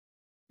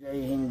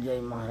जय हिंद जय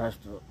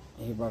महाराष्ट्र।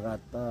 हे बघा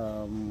आता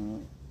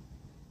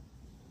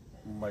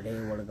बडे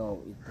वडगाव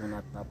इथून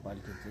आता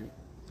पालखीचे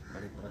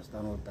गाडी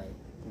प्रस्थान होत आहे।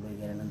 पुढे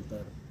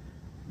गेल्यानंतर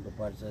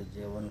दुपारचं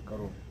जेवण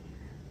करून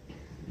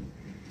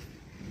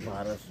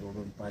भारत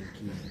सोडून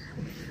पालखी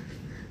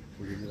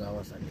पुढील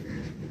गावासाठी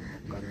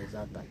मुक्कामी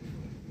जात आहे।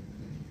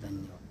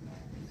 धन्यवाद।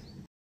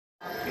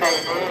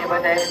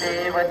 जय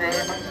देव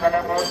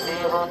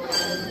मंगलमूर्ति हो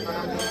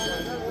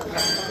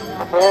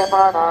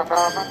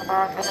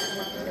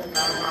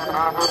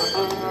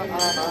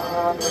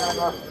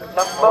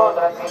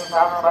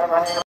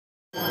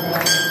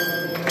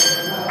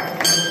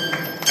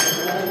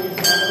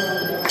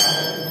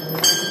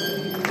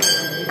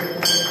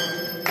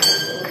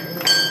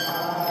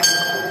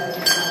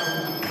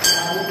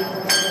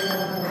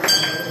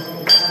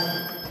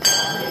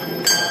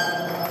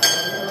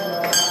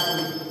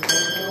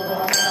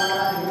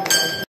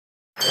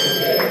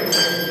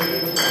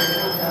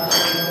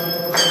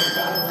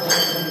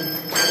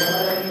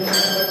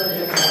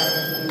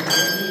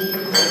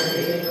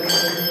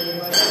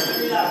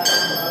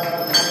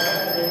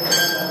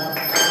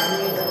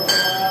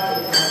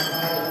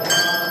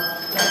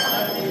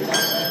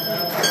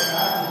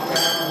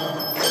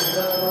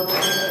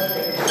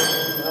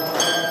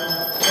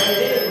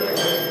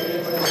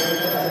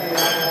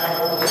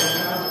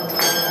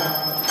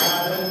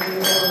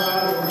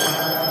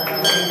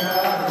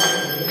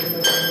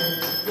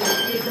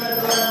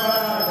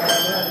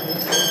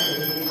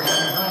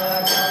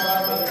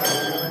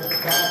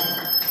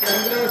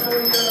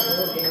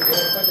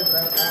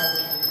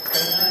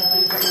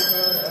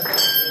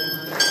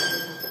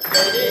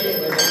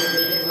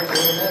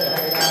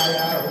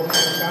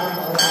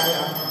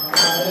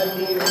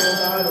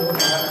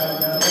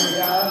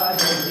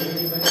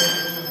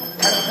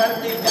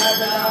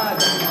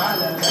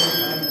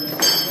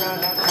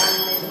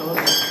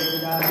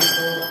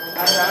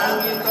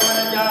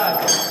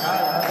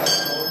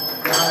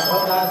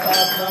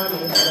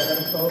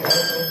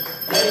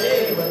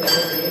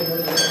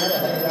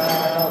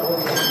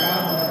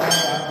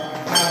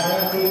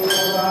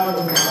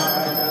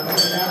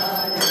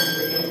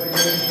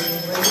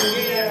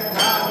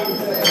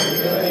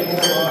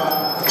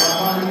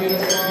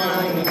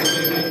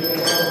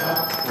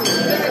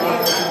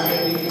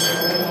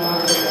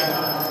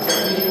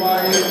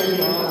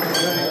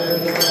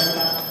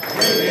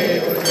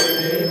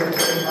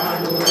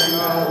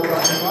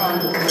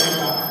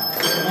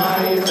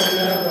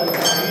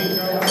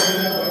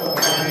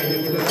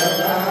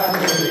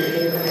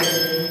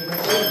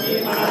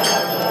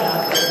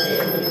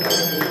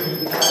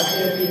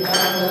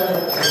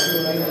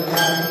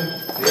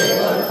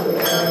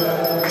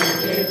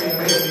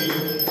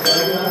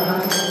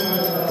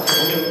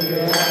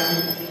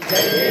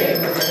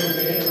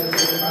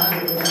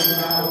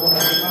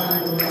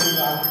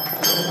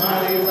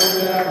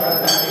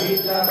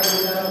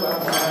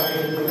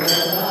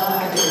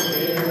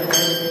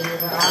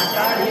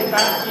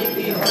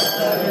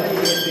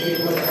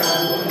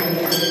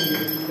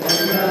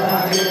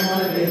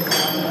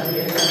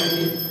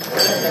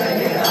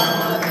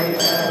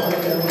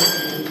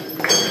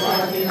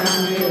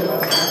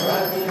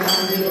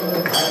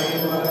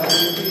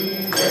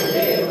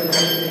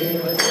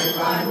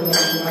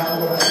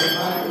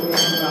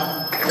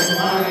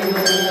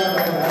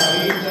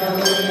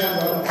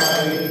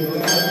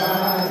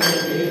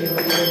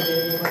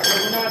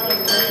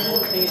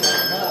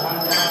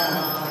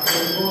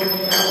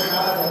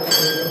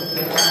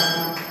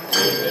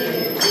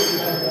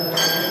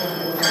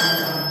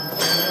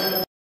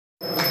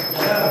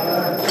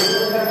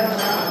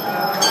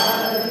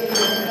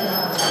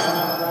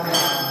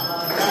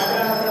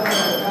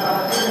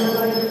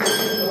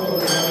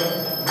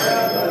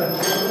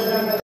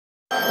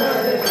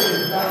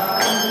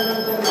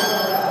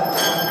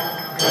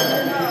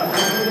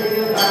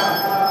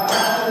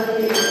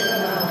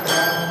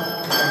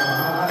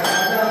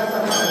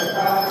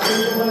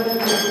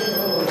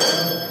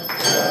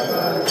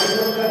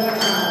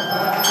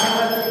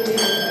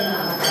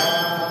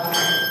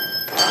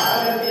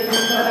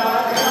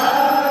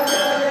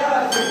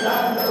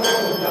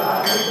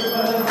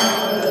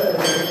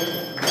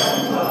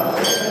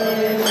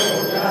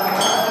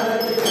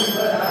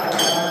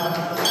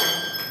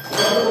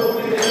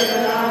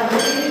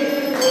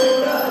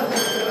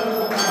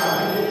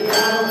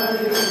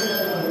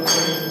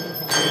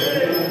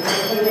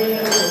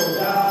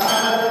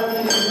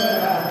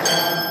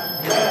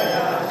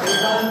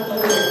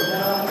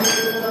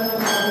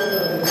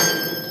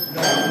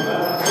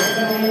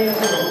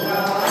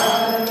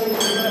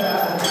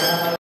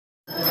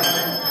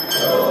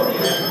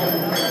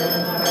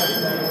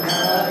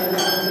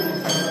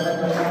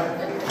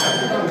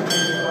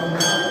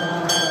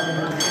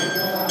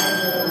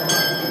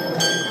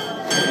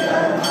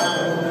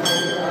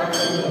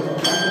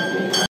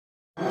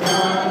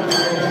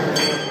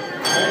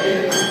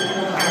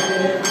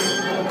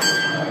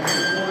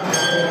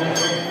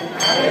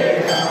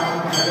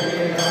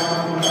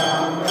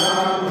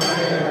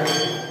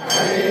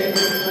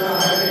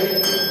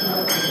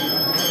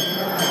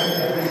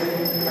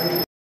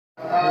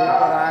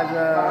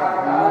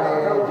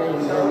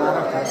जय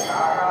महाराष्ट्र.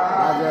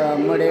 आज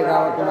मडे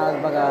गावातून आज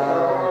बघा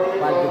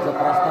पालखीचं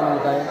प्रस्थान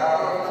होत आहे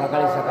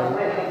सकाळी सकाळी.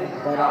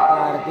 तर आता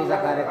आरतीचा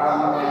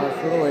कार्यक्रम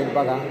सुरू होईल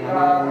बघा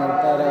आणि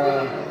नंतर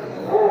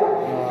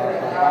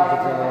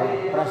पालखीचं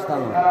प्रस्थान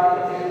होईल.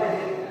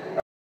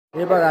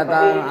 हे बघा आता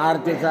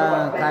आरतीचा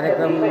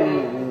कार्यक्रम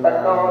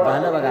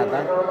झालं बघा आता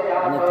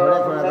आणि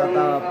थोड्यात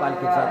आता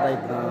पालखीचं आता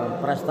एक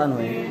प्रस्थान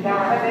होईल. तर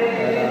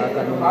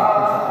आता मी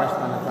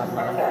प्रस्थानाचा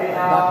आपल्याला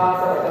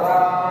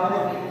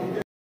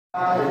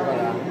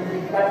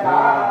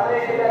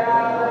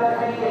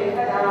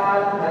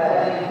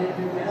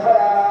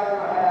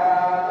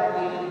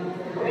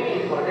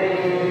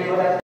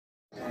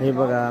हे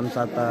बघा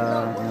आमचा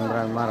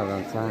आता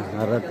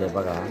महाराजांचा रथ आहे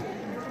बघा.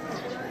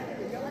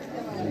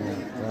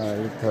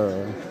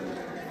 इथं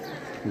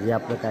जे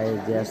आपलं काय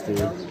जे असते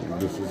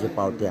देशीचे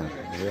पावत्या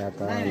हे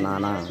आता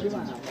नाना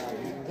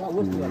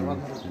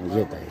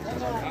घेत आहे.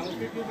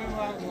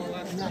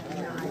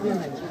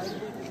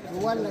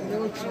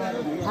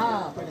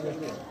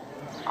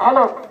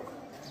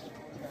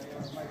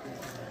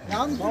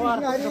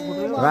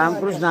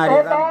 रामकृष्ण हरी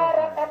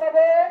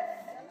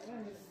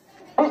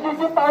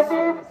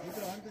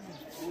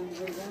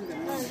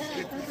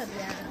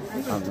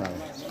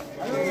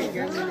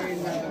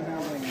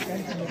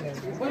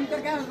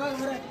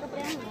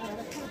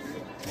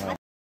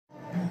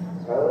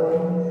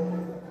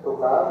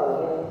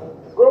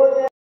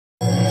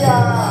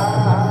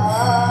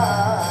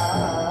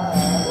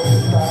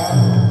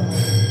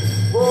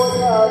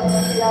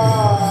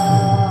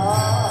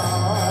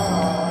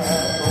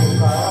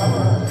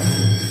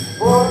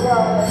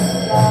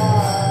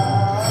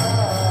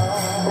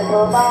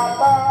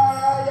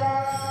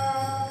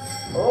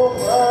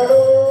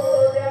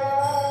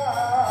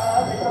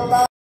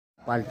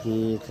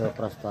पालखीचं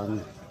प्रस्थान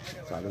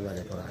चालू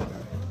झाले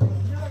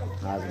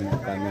बघा आज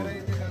मुक्कामी.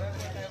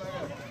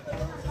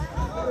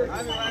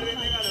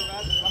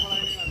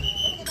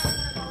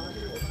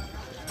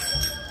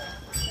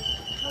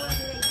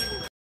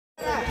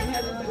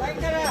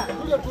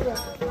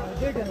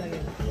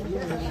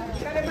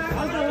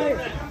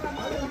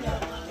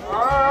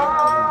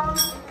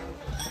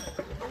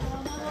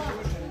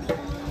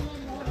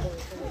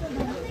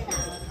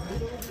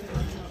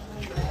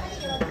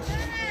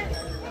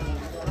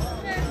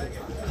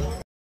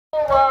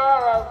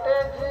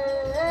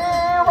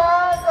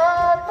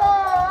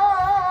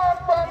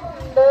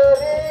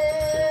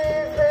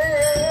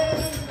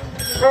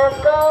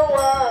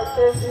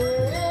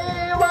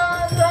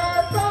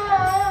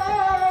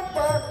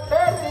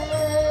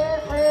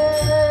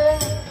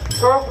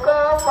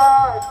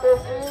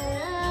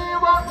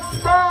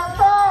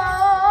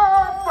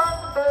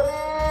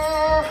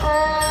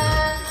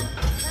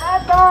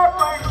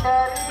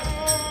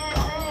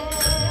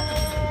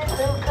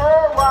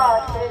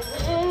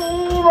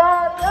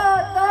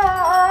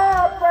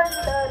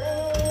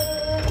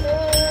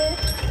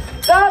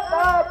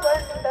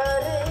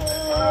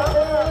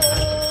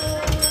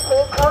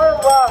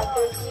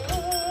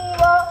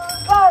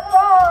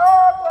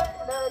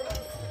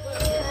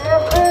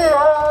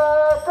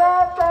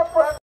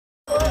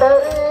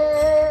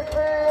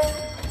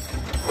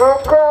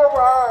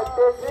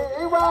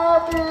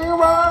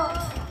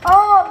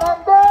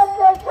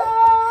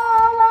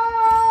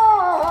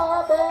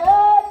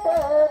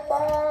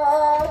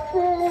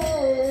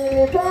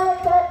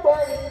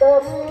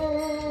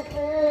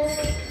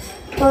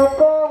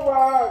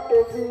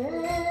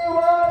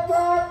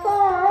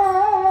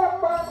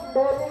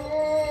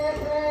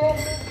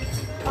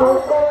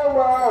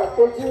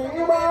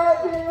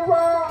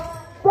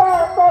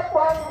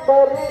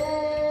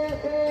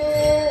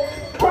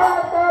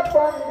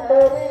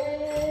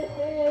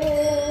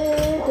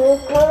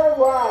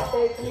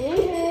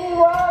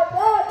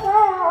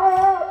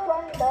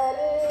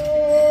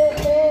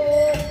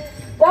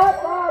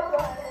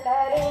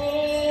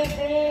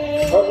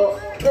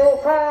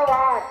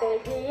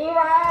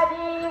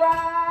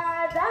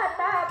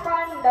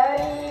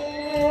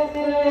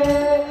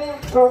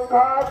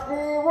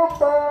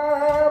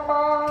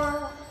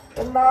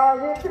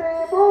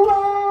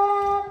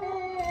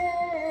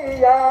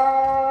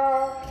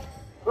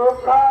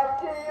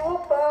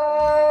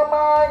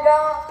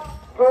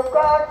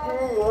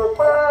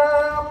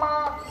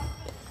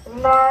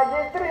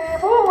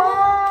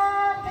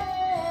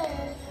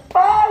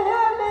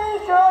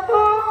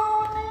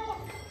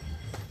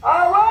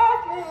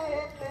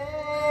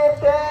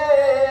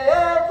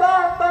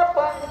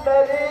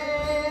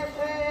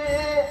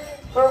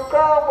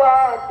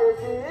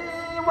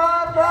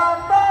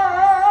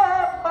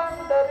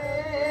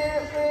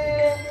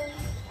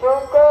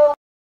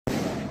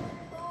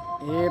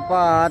 हे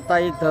पहा आता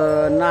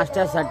इथं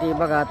नाश्त्यासाठी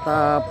बघा आता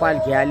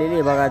पालखी आलेली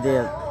आहे बघा. ते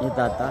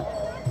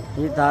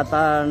इथं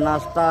आता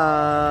नाश्ता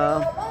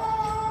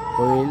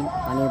होईल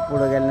आणि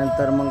पुढे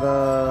गेल्यानंतर मग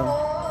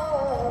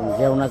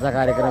जेवणाचा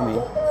कार्यक्रम आहे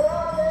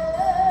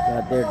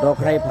ते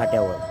डोकराई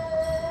फाट्यावर.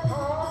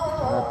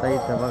 आता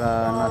इथं बघा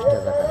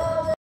नाश्त्याचा कार्यक्रम.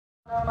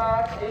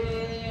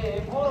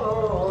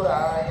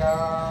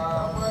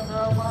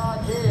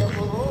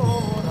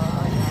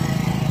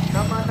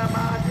 नमन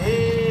माझे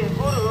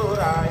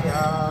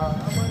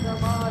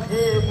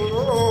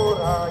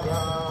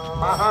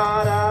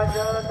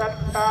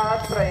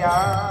दत्तात्रया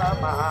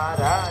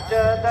महाराज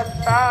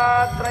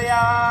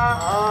दत्तात्रया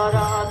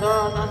महाराज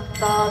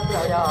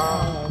दत्तात्रया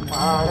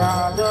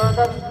महाराज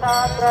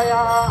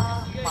दत्तात्रया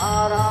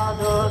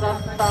महाराज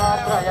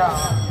दत्तात्रया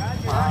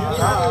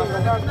महाराज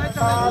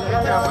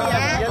दत्तात्रया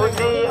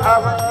तुझी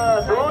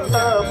अवधूत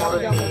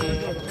मूर्ती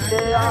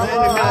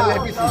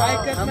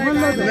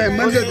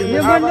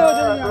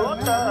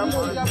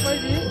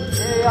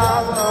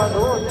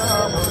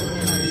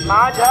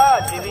माझ्या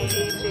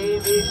जीवीची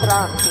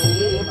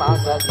विश्रांती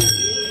माझ्या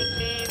जीवीची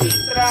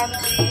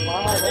विश्रांती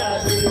माझ्या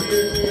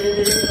जीवीची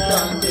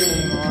विश्रांती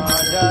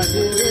माझ्या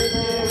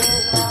जीवीची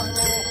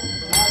विश्रांती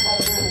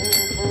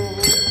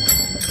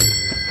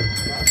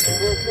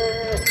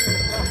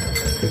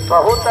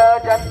बहुत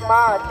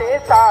जन्माचे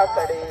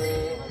साकडे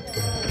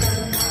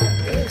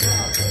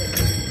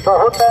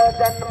बहुत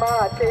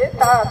जन्माचे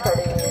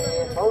साकडे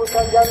बहुत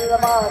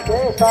जन्माचे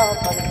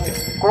साकडे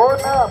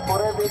कोण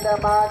पुरविल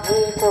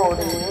माझे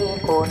कोडे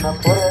कोण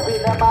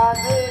पुरविल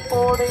माझे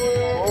कोडे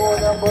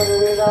कोण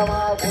पुरविल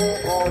माझे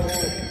कोडे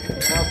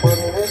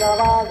पुरविल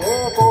माझे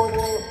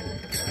कोडे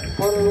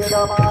पुरविल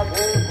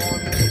माझे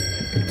कोडे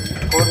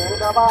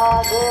पुरविल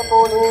माझे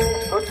कोडे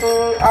तुझी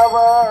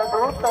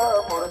अवधूत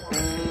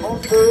मूर्ती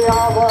तुझी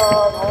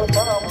अवधूत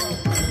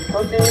मूर्ती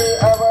तुझी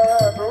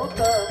अवधूत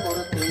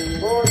मूर्ती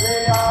तुझी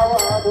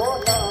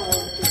अवधूत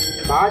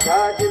मूर्ती माझ्या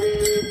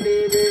जीवीची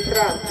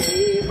विश्रांती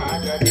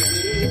माझ्या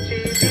जीवीची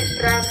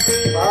विश्रांती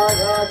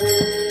माझ्या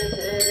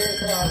जीवीची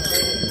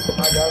विश्रांती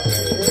माझ्या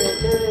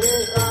जीवीची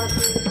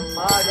विश्रांती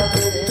माझ्या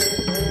जीवीची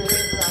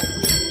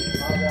विश्रांती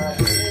माझ्या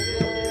जीवीची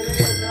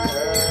विश्रांती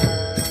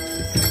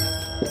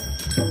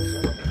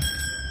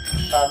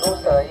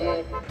अनुसये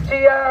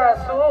चिया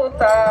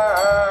सुता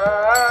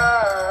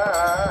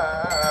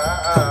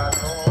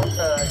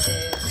अनुसये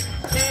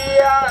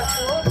चिया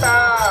सुता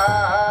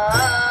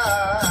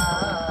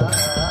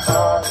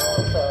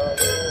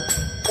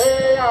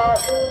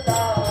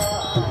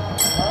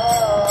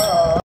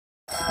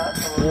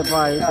हे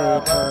पहा इथे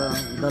एक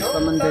दत्त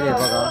मंदिर आहे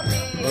बघा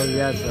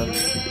भव्य असं.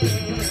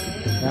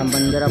 या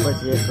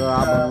मंदिरापाशी एक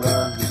अभंग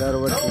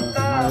दरवर्षी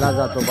मानला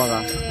जातो बघा.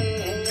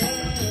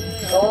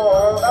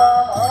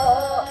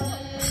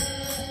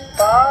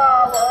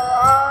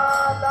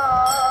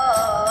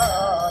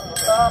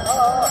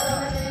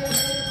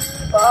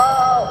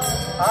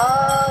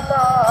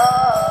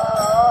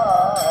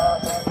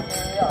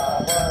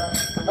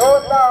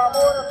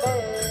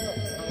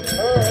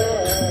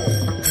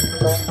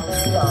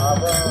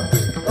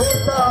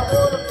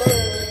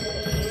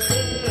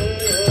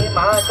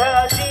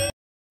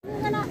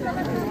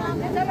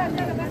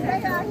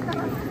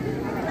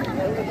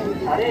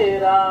 हरे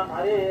राम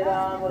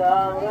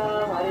राम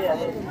राम हरे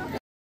हरे.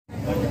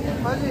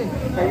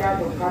 या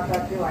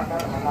दुःखासाठी वाटा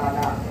झाला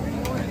आला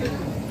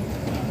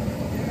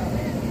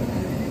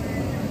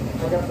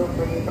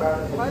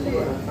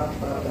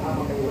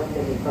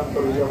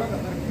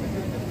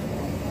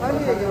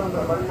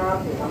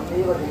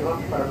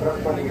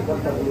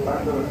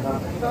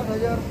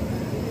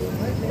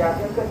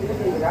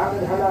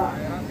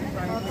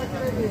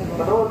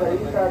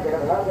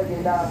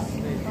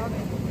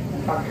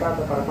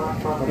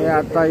हे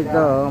आता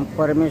इथं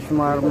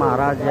परमेश्वर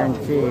महाराज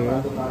यांचे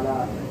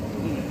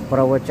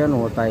प्रवचन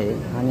होत आहे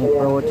आणि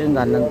प्रवचन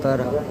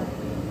झाल्यानंतर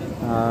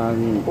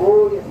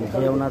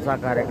जेवणाचा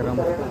कार्यक्रम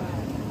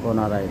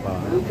होणार आहे पहा.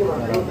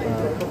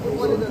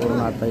 संपूर्ण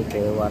आता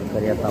इथे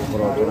वारकरी आता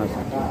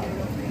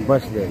प्रवचनासाठी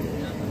बसलेले.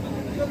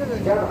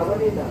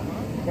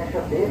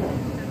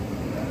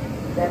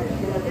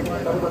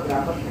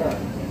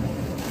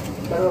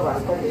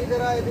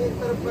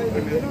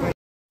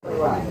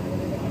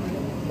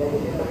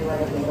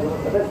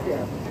 सदस्य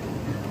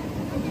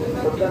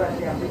सुंदर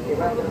अशी आपली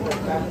सेवा करत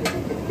असतात.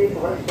 कित्येक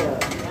वर्ष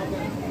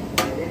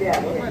झालेले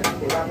आहे.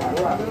 सेवा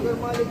चालू आहे.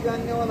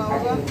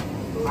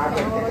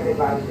 आमच्याकडे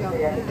बारशीचं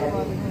या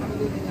ठिकाणी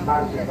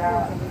बारशीला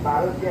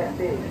बारस जे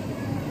असते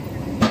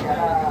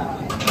त्याला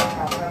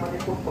शास्त्रामध्ये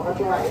खूप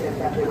महत्व आहे.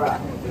 त्याच्या सेवा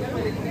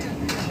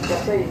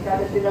जसं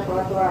एकादशीला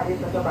महत्व आहे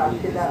तसं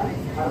बारशीला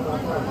फार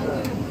महत्व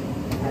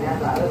असतं आणि हा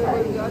बारस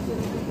आहे.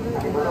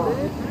 आणि म्हणून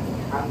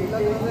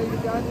अतिशय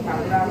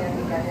चांगला या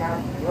ठिकाणी हा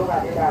योग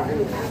आलेला आहे.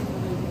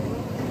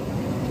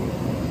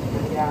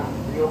 या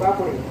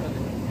योगापुढे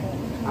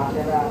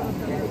आपल्याला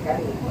या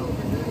ठिकाणी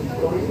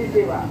थोडीशी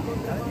सेवा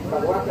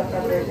भगवान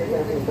दत्तात्रयाच्या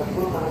करणे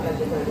सद्गुरू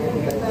महाराजांच्या करणे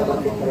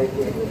समर्पित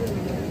करायची आहे.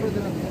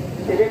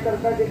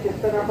 सेवेकरता जे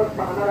चिंतन आपण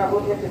पाहणार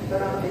आहोत या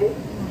चिंतनामध्ये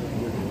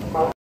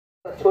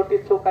छोटी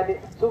चूक आणि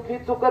चूक ही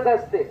चुकत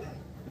असते.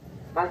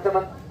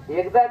 माणसं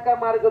एकदा का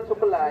मार्ग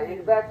चुकला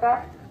एकदा का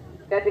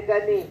त्या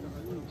ठिकाणी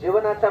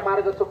जीवनाचा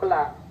मार्ग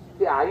चुकला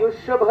की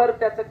आयुष्यभर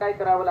त्याचं काय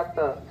करावं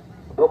लागतं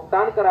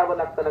भुगतान करावं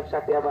लागतं.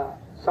 लक्षात ठेवा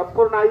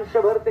संपूर्ण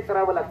आयुष्यभर ते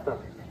करावं लागतं.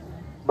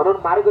 म्हणून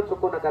मार्ग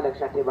चुकू नका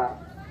लक्षात ठेवा.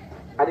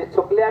 आणि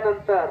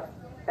चुकल्यानंतर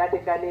त्या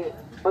ठिकाणी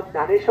मग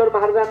ज्ञानेश्वर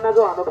महाराजांना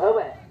जो अनुभव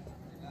आहे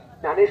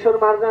ज्ञानेश्वर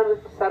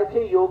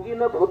महाराजांसारखे योगी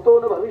न भूतो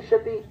न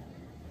भविष्यती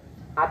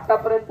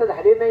आतापर्यंत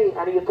झाले नाही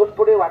आणि इथून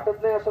पुढे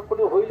वाटत नाही असं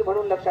कोणी होईल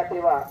म्हणून लक्षात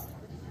ठेवा.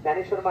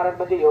 ज्ञानेश्वर महाराज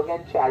म्हणजे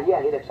योग्यांची आई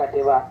आहे. लक्षात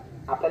ठेवा.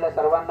 आपल्याला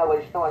सर्वांना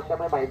वैष्णव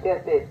असल्यामुळे माहिती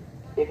असते.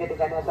 एके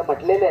ठिकाणी असं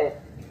म्हटलेलं आहे,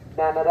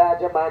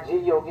 ज्ञानराज माझी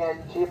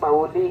योग्यांची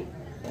माऊली,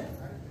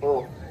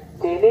 हो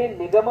तेने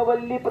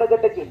निगमवल्ली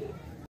प्रगट केली.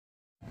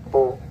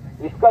 हो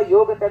इतका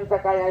योग त्यांचा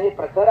काय आहे,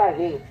 प्रखर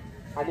आहे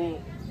आणि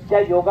त्या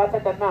योगाचा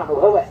त्यांना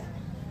अनुभव आहे.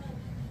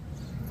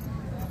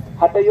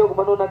 हठयोग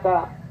म्हणू नका,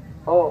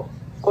 हो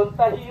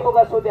कोणताही योग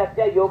असू द्या,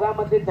 त्या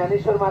योगामध्ये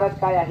ज्ञानेश्वर महाराज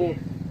काय आहेत,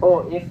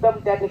 हो एकदम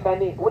त्या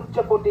ठिकाणी उच्च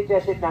कोटीचे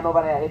असे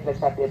ज्ञानोबाराय आहेत,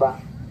 लक्षात ठेवा.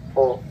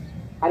 हो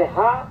आणि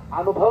हा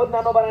अनुभव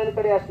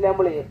ज्ञानोबारायांकडे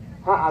असल्यामुळे,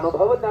 हा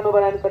अनुभव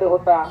ज्ञानोबारायांकडे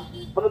होता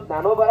म्हणून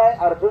ज्ञानोबाराय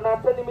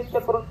अर्जुनाचं निमित्त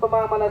करून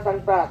तुम्हाला आम्हाला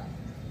सांगतात,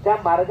 ज्या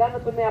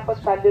मार्गाने तुम्ही आपण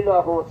चाललेलो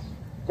आहोत,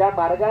 ज्या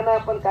मार्गाने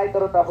आपण काय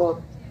करत आहोत,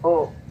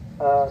 हो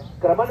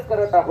क्रमण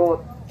करत आहोत,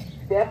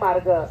 त्या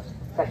मार्ग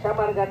कशा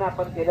मार्गाने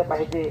आपण केलं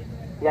पाहिजे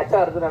याचं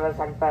अर्जुनाला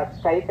सांगतात.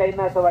 काही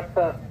काहींना असं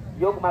वाटतं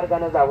योग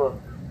मार्गाने जावं,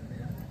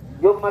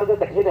 योग मार्ग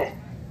कठीण आहे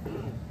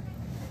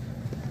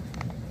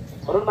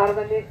म्हणून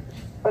महाराजांनी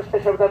स्पष्ट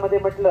शब्दामध्ये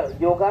म्हटलं,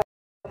 योगा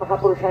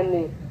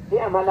महापुरुषांनी हे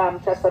आम्हाला,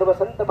 आमच्या सर्व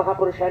संत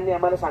महापुरुषांनी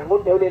आम्हाला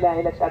सांगून ठेवलेलं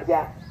आहे. लक्षात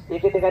घ्या.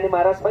 एके ठिकाणी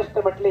महाराज स्पष्ट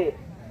म्हटले,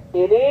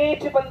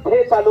 येनेच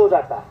पंथे चालू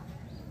जाता,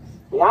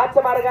 ह्याच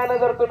मार्गाने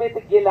जर तुम्ही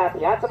गेलात,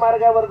 ह्याच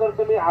मार्गावर जर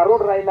तुम्ही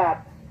आरूढ राहिलात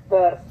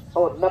तर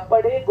हो न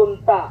पडे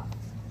गुंता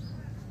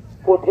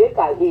कोठे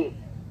काही,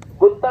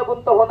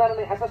 गुंतागुंत होणार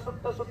नाही. असं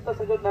सुट्ट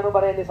सगळं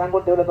ज्ञानोबारायांनी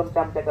सांगून ठेवलं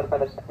तुमच्या आमच्या करता.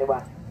 लक्षात ठेवा.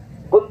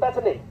 गुंताच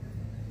नाही,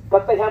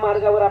 फक्त ह्या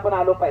मार्गावर आपण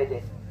आलो पाहिजे.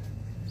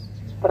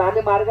 पण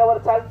आम्ही मार्गावर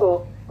चालतो,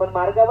 पण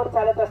मार्गावर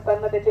चालत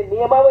असताना त्याची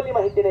नियमावली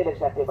माहिती नाही.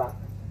 लक्षात ठेवा.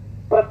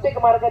 प्रत्येक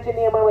मार्गाची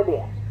नियमावली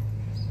आहे.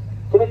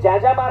 तुम्ही ज्या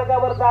ज्या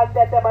मार्गावर जाल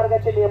त्या त्या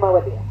मार्गाची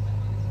नियमावली आहे.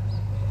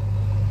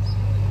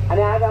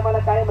 आणि आज आम्हाला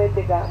काय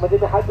माहितीये का, म्हणजे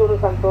मी हात जोडून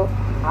सांगतो,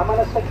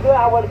 आम्हाला सगळं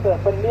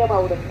आवडतं पण नियम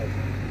आवडत नाही.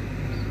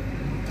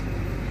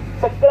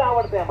 सगळं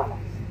आवडतंय आम्हाला,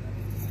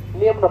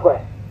 नियम नकोय.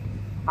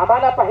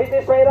 आम्हाला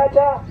पाहिजे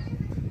स्वैराच्या,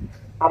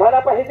 आम्हाला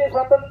पाहिजे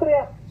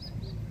स्वातंत्र्य.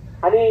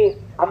 आणि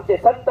आमचे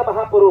संत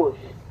महापुरुष,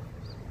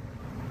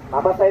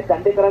 मामासाहेब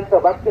दांडेकरांचं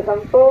वाक्य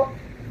सांगतो.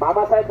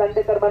 मामासाहेब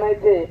दांडेकर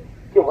म्हणायचे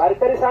की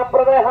वारकरी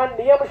संप्रदाय हा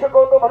नियम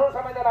शिकवतो म्हणून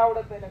समाजाला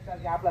आवडत नाही. लक्षात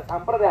घ्या. आपला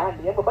संप्रदाय हा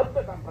नियमबद्ध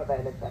संप्रदाय.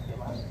 लक्षात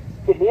ठेवा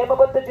की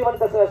नियमबद्ध जीवन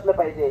कसं असलं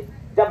पाहिजे.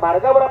 ज्या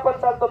मार्गावर आपण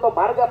चालतो तो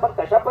मार्ग आपण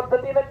कशा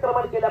पद्धतीने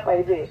क्रमण केला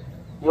पाहिजे.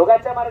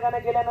 योगाच्या मार्गाने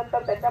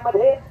गेल्यानंतर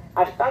त्याच्यामध्ये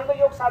अष्टांग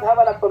योग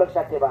साधावा लागतो.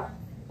 लक्षात ठेवा.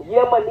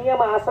 यम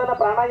नियम आसन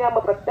प्राणायाम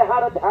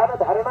प्रत्याहार ध्यान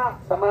धारणा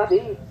समाधी,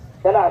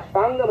 त्याला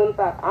अष्टांग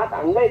म्हणतात. 8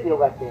 अंग आहेत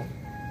योगाचे.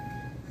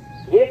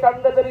 एक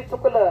अंग जरी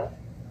चुकलं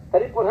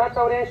तरी पुन्हा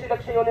 84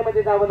 लक्ष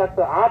योनीमध्ये जावं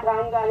लागतं. 8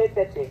 अंग आहेत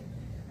त्याचे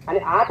आणि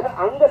 8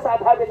 अंग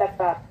साधावे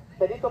लागतात.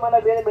 तरी तुम्हाला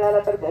वेळ मिळाला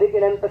तर घरी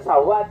गेल्यानंतर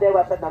 6वा अध्याय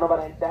वाचा.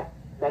 ज्ञानोबारायांच्या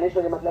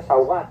ज्ञानेश्वरी मधला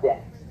 6वा अध्याय.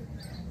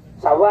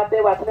 6वा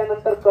अध्याय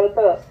वाचल्यानंतर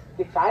कळतं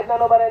की काय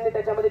ज्ञानोबारायांनी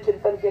त्याच्यामध्ये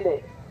चिंतन केले.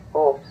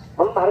 हो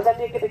म्हणून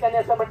महाराजांनी एके ठिकाणी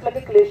असं म्हटलं की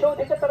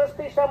क्लेशोधिक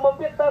तरस्तेषा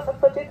मव्यक्ता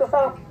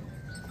सत्तचेतसा,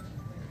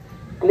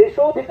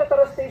 क्लेशोधिक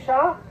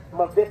तरस्तेषा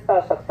मव्यक्ता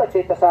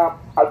सत्तचेतसा,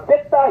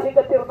 अव्यक्ता हि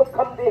गतिर्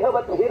दुःखम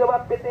देहवत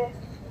धीरवाप्यते.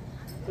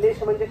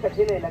 क्लेश म्हणजे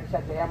कठीण आहे.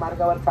 लक्षात घ्या. या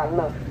मार्गावर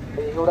चालणं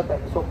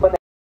एवढं सोपं नाही.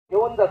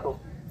 येऊन जातो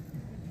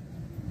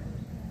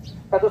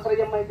का दुसरा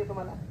यम माहिती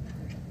तुम्हाला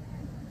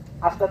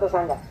असलं तर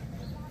सांगा.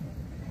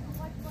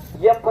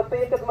 यम फक्त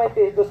एकच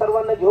माहिती आहे जो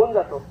सर्वांना घेऊन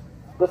जातो.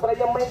 दुसरा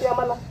यम माहिती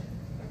आम्हाला.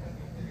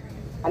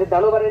 आणि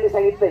ज्ञानोबारायांनी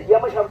सांगितलं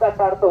यम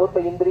शब्दाचा अर्थ होतो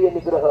इंद्रिय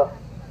निग्रह.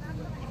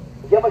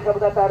 यम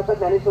शब्दाचा अर्थ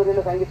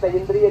ज्ञानेश्वरीने सांगितलं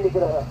इंद्रिय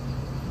निग्रह.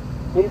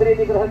 इंद्रिय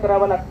निग्रह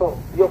करावा लागतो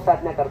योग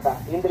साधण्याकरता.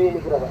 इंद्रिय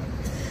निग्रह,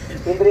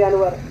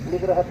 इंद्रियांवर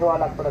निग्रह ठेवावा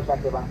लागतो.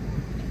 लक्षात ठेवा.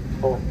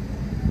 हो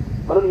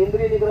म्हणून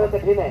इंद्रिय निग्रह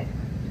कठीण आहे.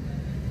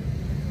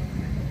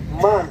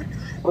 मन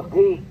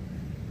बुद्धी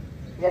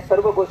या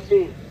सर्व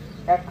गोष्टी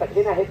या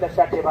कठीण आहेत.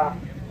 लक्षात ठेवा.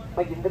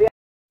 मग इंद्रिय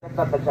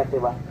लक्षात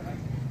ठेवा.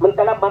 मग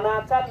त्याला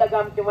मनाचा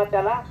लगाम किंवा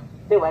त्याला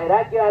ते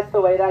वैराग्य असतं.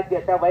 वैराग्य,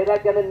 त्या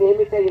वैराग्याने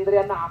नेहमी त्या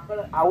इंद्रियांना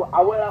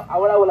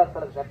आवळावं लागतं.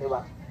 लक्षात ठेवा.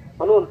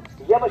 म्हणून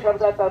यम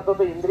शब्दाचा अर्थ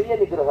होतो इंद्रिय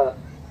निग्रह.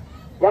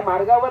 या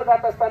मार्गावर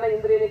जात असताना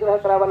इंद्रिय निग्रह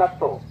करावा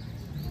लागतो.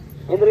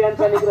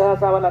 इंद्रियांचा निग्रह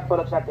असावा लागतो.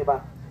 लक्षात ठेवा.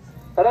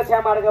 तरच ह्या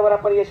मार्गावर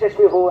आपण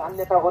यशस्वी होऊ,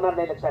 अन्यथा होणार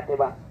नाही. लक्षात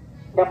ठेवा.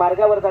 त्या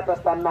मार्गावर जात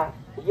असताना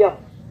यम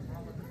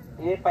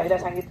हे पहिला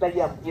सांगितलं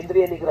यम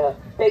इंद्रिय निग्रह.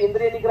 त्या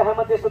इंद्रिय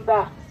निग्रहामध्ये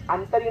सुद्धा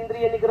आंतर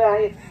इंद्रिय निग्रह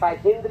आहे,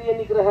 बाह्येंद्रिय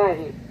निग्रह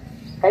आहे.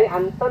 काही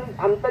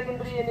आंतर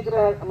इंद्रिय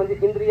निग्रह म्हणजे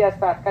इंद्रिय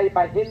असतात, काही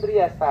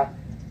बाह्येंद्रिय असतात.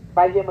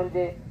 बाह्य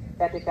म्हणजे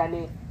त्या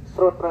ठिकाणी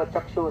श्रोत्र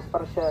चक्षु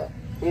स्पर्श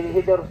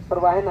हे जर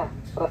सर्व आहे ना,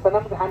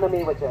 रसनम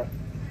घानमेवच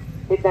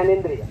हे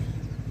ज्ञानेंद्रिय.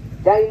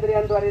 ज्या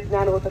इंद्रियांद्वारे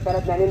ज्ञान होतं त्याला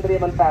ज्ञानेंद्रिय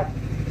म्हणतात.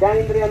 ज्या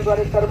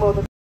इंद्रियांद्वारे कर्म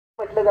होतं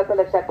म्हटलं जातं.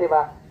 लक्षात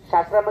ठेवा.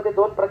 शास्त्रामध्ये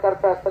 2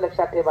 प्रकारचं असतं.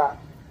 लक्षात ठेवा.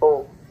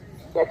 हो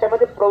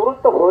याच्यामध्ये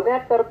प्रवृत्त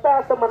होण्याकरता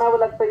असं म्हणावं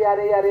लागतं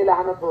यारे यारे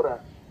लहान थोर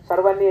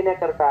सर्वांनी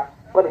येण्याकरता.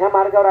 पण ह्या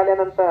मार्गावर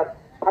आल्यानंतर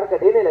फार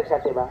कठीण आहे. लक्षात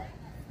ठेवा.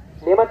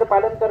 नियमाचं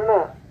पालन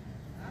करणं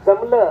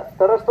जमलं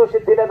तरच तो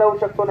सिद्धीला जाऊ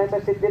शकतो, नाही तर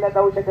सिद्धीला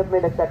जाऊ शकत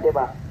नाही. लक्षात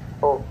ठेवा.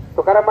 हो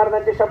तुकाराम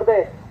महाराजांचे शब्द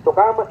आहे.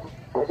 तुका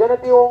भजन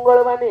ती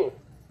ओंगळवाणी.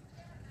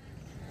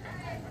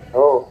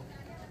 हो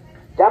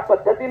ज्या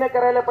पद्धतीने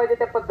करायला पाहिजे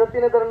त्या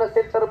पद्धतीने जर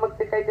नसेल तर मग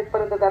ते काही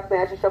तिथपर्यंत जात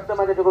नाही. असे शब्द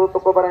माझ्या गुरु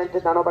तुकोबारायांचे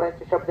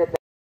ज्ञानोबारायांचे शब्द आहेत.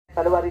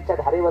 तलवारीच्या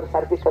धारेवर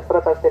सारखी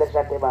कसरत असते,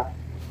 लक्षात ठेवा.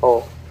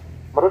 हो,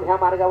 म्हणून ह्या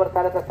मार्गावर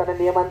चालत असताना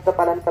नियमांचं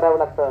पालन करावं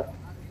लागतं.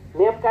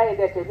 नियम काय आहे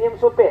त्याचे? नियम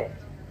सोपे आहे,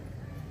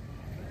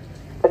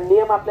 पण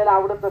नियम आपल्याला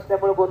आवडत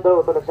नसल्यामुळे गोंधळ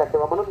होतो, लक्षात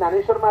ठेवा. म्हणून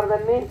ज्ञानेश्वर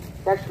महाराजांनी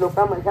त्या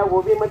श्लोकामध्ये ह्या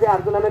ओवीमध्ये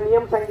अर्जुनाला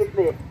नियम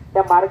सांगितले.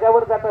 त्या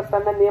मार्गावर जात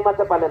असताना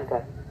नियमाचं पालन कर.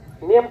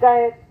 नियम काय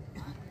आहेत?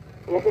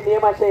 याचे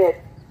नियम असे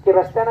आहेत की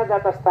रस्त्यानं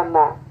जात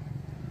असताना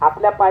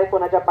आपल्या पाय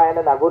कोणाच्या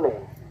पायाला लागू नये.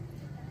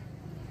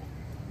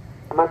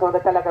 माझं म्हणतात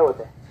त्याला काय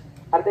होतंय?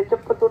 अरे ते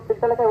चप्पल तुटते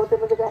त्याला काय होते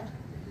म्हणजे काय?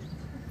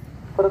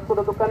 परत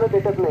कुठं दुकानं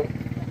भेटत नाही,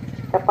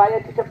 त्या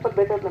पायाची चप्पल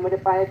भेटत नाही. म्हणजे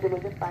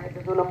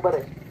पायाचा जो नंबर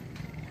आहे,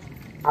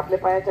 आपल्या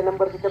पायाच्या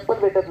नंबरची चप्पल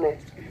भेटत नाही.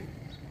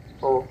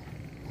 हो,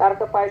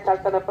 सारखं पाय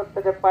चालताना पण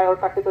त्याच्या पायावर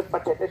टाकीतच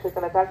पट्ट्या, त्याशिवाय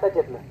त्याला चालताच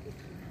येत नाही.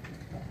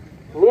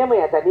 नियम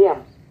आहे आता,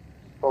 नियम.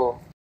 हो,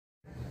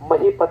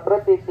 मही पत्र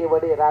ते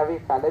केवडे रावी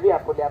चालवी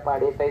आपुल्या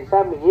पाडे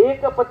तैसा मी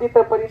एक पतित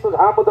परी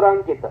तुझा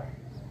मुद्रांकित.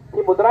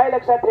 ही मुद्रा आहे,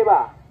 लक्षात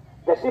ठेवा.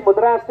 जशी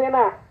मुद्रा असते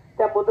ना,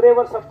 त्या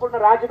मुद्रेवर संपूर्ण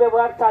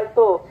राजव्यवहार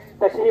चालतो,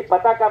 तशी ही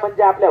पताका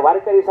म्हणजे आपल्या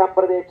वारकरी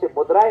संप्रदायाची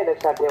मुद्रा आहे,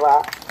 लक्षात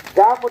ठेवा.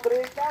 ज्या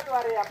मुद्रेच्या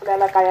द्वारे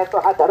आपल्याला काय असतो,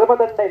 हा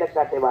धर्मदंड आहे,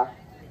 लक्षात ठेवा.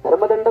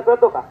 धर्मदंड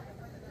कळतो का?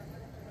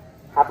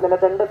 आपल्याला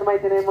दंडच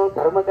माहिती नाही, मग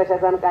धर्म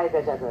कशाचा आणि काय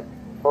कशाचं.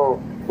 हो,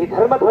 ही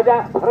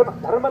धर्मध्वजा,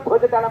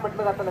 धर्मध्वज त्याला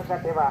म्हटलं जातं, लक्षात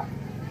ठेवा.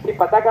 ही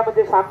पताका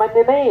म्हणजे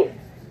सामान्य नाही,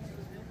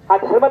 हा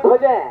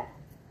धर्मध्वज आहे.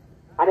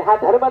 आणि हा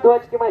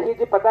धर्मध्वज किंवा ही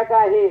जी पताका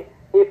आहे,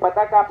 ही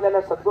पताका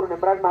आपल्याला सद्गुरू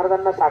निमराज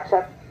महाराजांना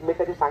साक्षात मी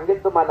कधी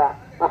सांगेन तुम्हाला.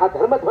 हा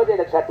धर्मध्वज आहे,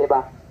 लक्षात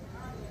ठेवा.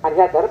 आणि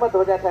ह्या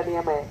धर्मध्वजाचा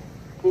नियम आहे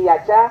की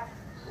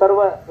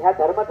ह्या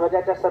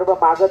धर्मध्वजाच्या सर्व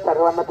माग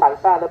सर्वांना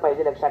चालता आलं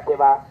पाहिजे, लक्षात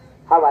ठेवा.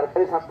 हा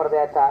वारकरी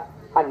संप्रदायाचा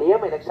हा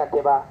नियम आहे, लक्षात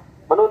ठेवा.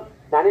 म्हणून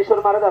ज्ञानेश्वर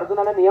महाराज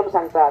अर्जुनाला नियम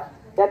सांगतात,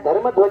 या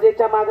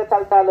धर्मध्वजेच्या मागे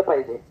चालता आलं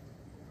पाहिजे.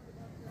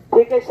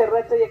 ठीक आहे,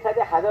 शरीराचं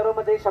एखाद्या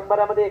हजारोमध्ये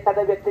 100मध्ये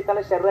एखाद्या व्यक्ती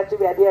त्याला शरीराची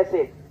व्याधी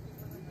असेल,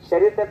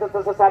 शरीर त्याचं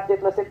तसं साथ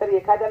देत नसेल, तर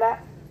एखाद्याला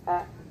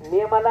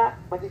नियमाला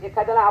म्हणजे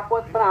एखाद्याला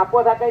अपवाद, पण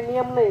अपवाद हा काही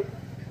नियम नाही.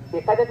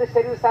 एखाद्याचं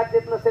शरीर साथ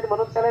देत नसेल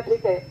म्हणून त्याला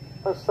ठीक आहे,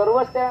 पण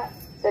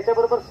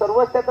त्याच्याबरोबर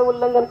सर्वच त्याचं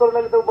उल्लंघन करू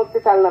लागले तर मग ते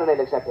चालणार नाही,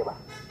 लक्षात ठेवा.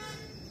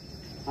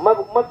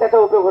 मग त्याचा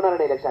उपयोग होणार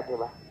नाही, लक्षात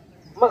ठेवा.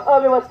 मग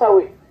अव्यवस्था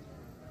होईल.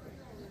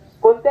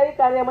 कोणत्याही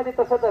कार्यामध्ये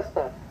तसंच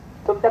असतं.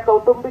 तुमच्या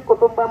कौटुंबिक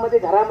कुटुंबामध्ये,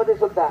 घरामध्ये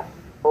सुद्धा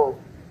हो,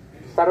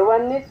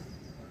 सर्वांनी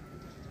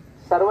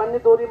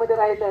दोरीमध्ये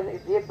राहिलं,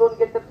 एक दोन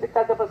गेले तर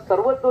पिकाचं, पण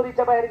सर्वच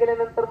दोरीच्या बाहेर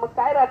गेल्यानंतर मग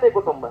काय राहतंय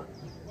कुटुंब?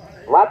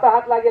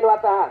 वाताहात लागेल,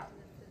 वाताहात.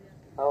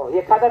 हो,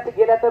 एखादा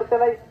गेला तर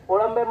त्याला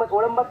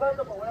ओळंबा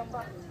कळतो का?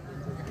 ओळंबा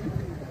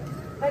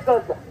नाही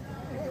कळत.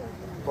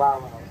 वा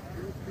वा,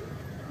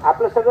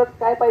 आपलं सगळं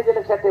काय पाहिजे,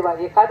 लक्षात ठेवा.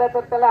 एखादा तर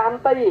त्याला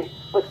आणता येईल,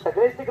 पण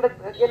सगळेच तिकडे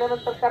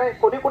गेल्यानंतर काय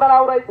कोणी कुणाला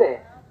आवरायचंय?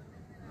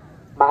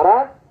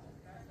 महाराज,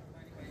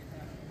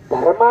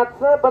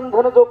 धर्माचं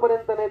बंधन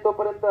जोपर्यंत नाही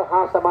तोपर्यंत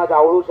हा समाज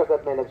आवळू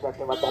शकत नाही, लक्षात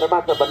ठेवा.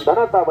 धर्माचं बंधन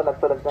असावं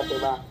लागतं, लक्षात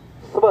ठेवा.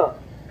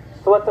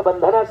 स्वचं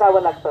बंधन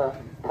असावं लागतं.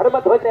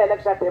 धर्मध्वज आहे,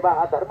 लक्षात ठेवा.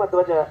 हा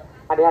धर्मध्वज,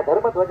 आणि या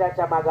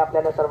धर्मध्वजाच्या मागे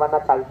आपल्याला सर्वांना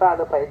चालता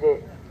आलं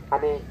पाहिजे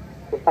आणि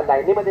एका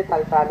लाईनीमध्ये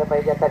चालता आलं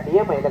पाहिजे. आता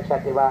नियम आहे, लक्षात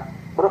ठेवा.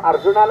 म्हणून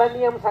अर्जुनाला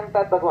नियम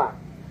सांगतात भगवान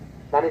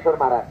ज्ञानेश्वर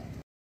महाराज.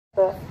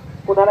 तर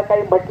कुणाला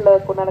काही म्हटलं,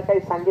 कुणाला काही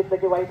सांगितलं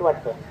की वाईट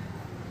वाटतं.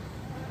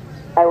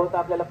 काय होतं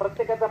आपल्याला?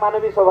 प्रत्येकाचा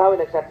मानवी स्वभाव आहे,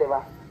 लक्षात ठेवा.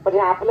 पण हे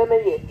आपलं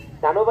नाहीये,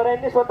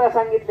 ज्ञानोबारायांनी स्वतः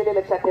सांगितलेले,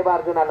 लक्षात ठेवा.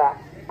 अर्जुनाला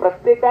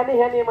प्रत्येकाने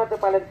ह्या नियमाचं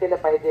पालन केलं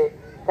पाहिजे,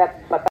 त्यात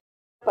पता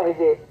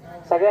पाहिजे.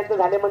 सगळ्यांचं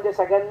झाले म्हणजे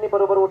सगळ्यांनी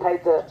बरोबर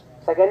उठायचं,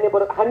 सगळ्यांनी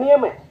बरोबर, हा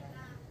नियम आहे.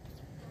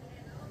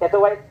 त्याचं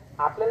वाईट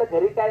आपल्याला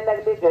घरी काय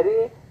लागले,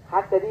 घरी हा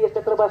कधी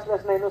एकत्र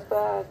बसलाच नाही,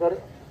 नुसतं घर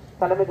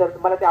त्याला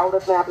मला ते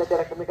आवडत नाही आपल्या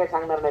त्याला, मी काही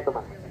सांगणार नाही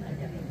तुम्हाला.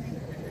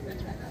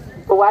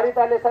 तो वारीत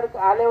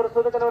आल्यावर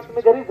सुद्धा त्याला वाटतं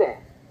मी घरीच आहे,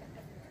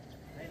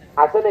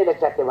 असं नाही,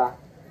 लक्षात ठेवा.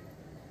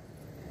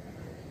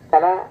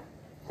 त्याला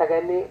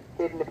सगळ्यांनी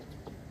ते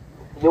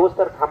येऊस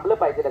तर थांबलं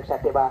पाहिजे, लक्षात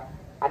ठेवा.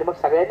 आणि मग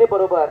सगळ्यांनी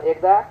बरोबर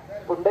एकदा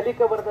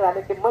पुंडलिक वर्त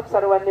झाले की मग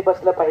सर्वांनी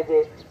बसलं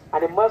पाहिजे.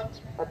 आणि मग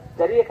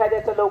जरी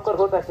एखाद्याचं लवकर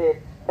होत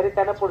असेल तरी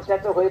त्यानं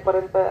पुढच्याचं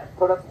होईपर्यंत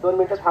थोडं 2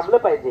 मिनिटं थांबलं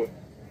पाहिजे.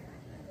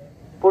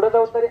 पुढे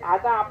जाऊन तरी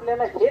आता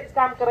आपल्याला हेच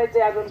काम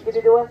करायचंय. अजून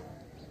किती दिवस?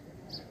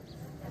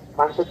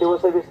 माणसं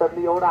दिवस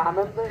विसरली, एवढा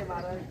आनंद आहे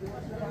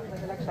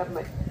महाराज, लक्षात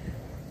नाही.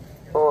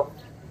 हो,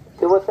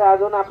 दिवस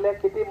अजून आपल्या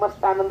किती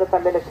मस्त आनंद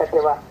चालले, लक्षात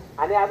ठेवा.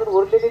 आणि अजून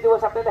उरलेले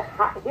दिवस आपल्याला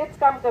हेच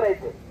काम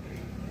करायचंय,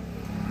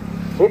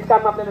 हेच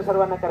काम आपल्याला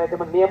सर्वांना करायचं.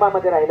 मग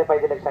नियमामध्ये राहिलं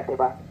पाहिजे, लक्षात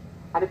ठेवा.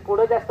 आणि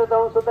पुढे जास्त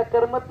जाऊन सुद्धा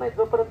करमत नाही.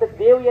 जोपर्यंत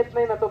देव येत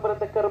नाही ना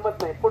तोपर्यंत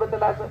करमत नाही. पुढे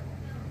त्याला असं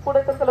पुढे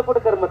तर त्याला पुढे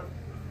करमत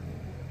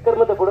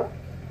पुढं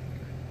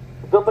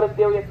जोपर्यंत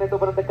देव येत नाही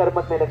तोपर्यंत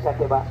करमत नाही, लक्षात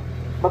ठेवा.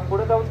 मग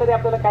पुढे जाऊन तरी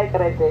आपल्याला काय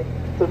करायचंय?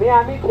 तुम्ही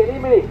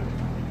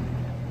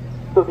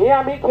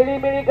आम्ही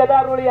खेळी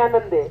गदा रोळी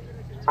आनंदे.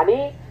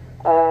 आणि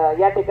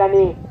या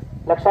ठिकाणी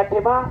लक्षात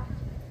ठेवा,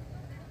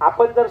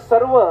 आपण जर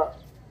सर्व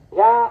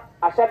ह्या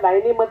अशा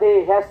लाईनीमध्ये,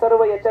 ह्या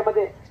सर्व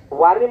याच्यामध्ये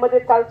वारीमध्ये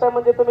चालता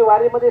म्हणजे तुम्ही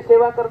वारीमध्ये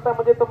सेवा करता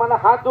म्हणजे तुम्हाला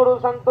हात जोडून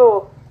सांगतो,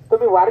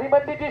 तुम्ही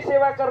वारीमध्ये जी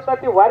सेवा करता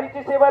ती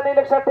वारीची सेवा नाही,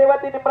 लक्षात ठेवा,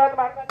 ती निमराज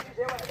महाराजांची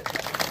सेवा आहे.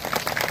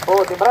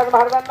 हो, निमराज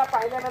महाराजांना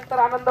पाहिल्यानंतर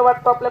आनंद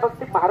वाटतो, आपल्या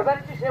भक्ती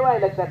महाराजांची सेवा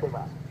आहे, लक्षात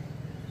ठेवा.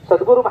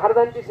 सद्गुरू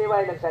महाराजांची सेवा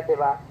आहे, लक्षात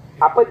ठेवा.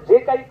 आपण जे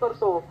काही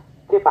करतो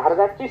ते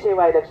महाराजांची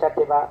सेवा आहे, लक्षात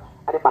ठेवा.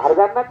 आणि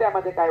महाराजांना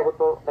त्यामध्ये काय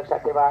होतो लक्षात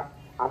ठेवा,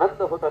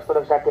 आनंद होत असतो,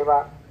 लक्षात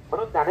ठेवा.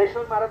 म्हणून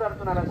ज्ञानेश्वर महाराज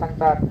अर्जुनाला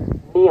सांगतात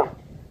नियम,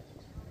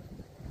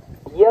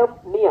 यम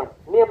नियम,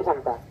 नियम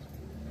सांगतात.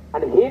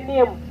 आणि हे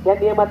नियम, या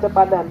नियमाचं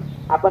पालन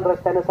आपण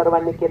रस्त्याने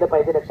सर्वांनी केलं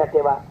पाहिजे, लक्षात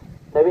ठेवा.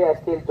 नवे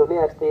असतील, जुने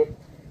असतील.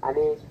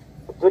 आणि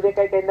जुने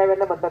काही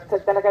नव्यांना म्हणतात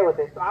त्याला काय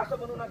होते, असं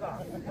म्हणू नका,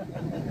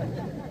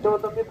 तो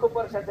तुम्ही खूप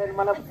वर्षाचा आहे,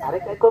 मला अरे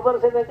काय खूप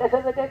वर्षाचं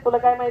कशाचं काय, तुला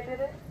काय माहिती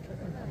रे.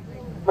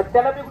 मग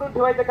त्याला बिघडून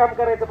ठेवायचं काम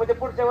करायचं, म्हणजे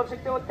पुढच्या वर्षी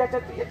तो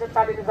त्याच्या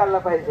चालीने चालला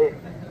पाहिजे,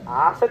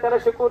 असं त्याला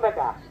शिकवू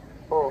नका.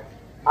 हो,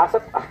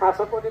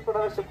 असं कोणी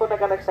कोणाला शिकवू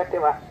नका, लक्षात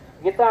ठेवा.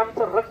 इथं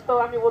आमचं रक्त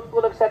आम्ही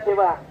ओतू, लक्षात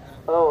ठेवा.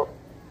 हो,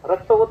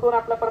 रक्त ओतून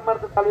आपला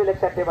परमार्थ चालू,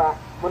 लक्षात ठेवा.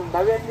 म्हणून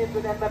नव्यांनी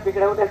जुन्यांना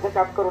बिघडवण्याचं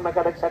काम करू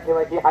नका, लक्षात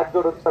ठेवा. ही हात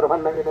जोडून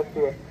सर्वांना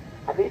विनंती आहे.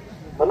 आणि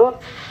म्हणून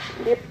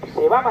ही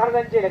सेवा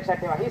महाराजांची, लक्षात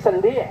ठेवा, ही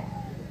संधी आहे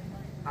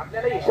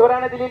आपल्याला,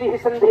 ईश्वरानं दिलेली ही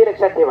संधी,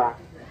 लक्षात ठेवा.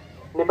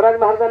 निमराज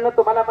महाराजांना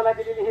तुम्हाला मला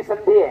दिलेली ही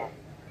संधी आहे.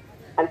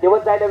 आणि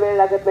दिवस जायला वेळ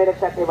लागत नाही,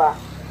 लक्षात ठेवा.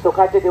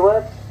 सुखाचे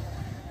दिवस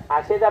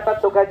असे जातात,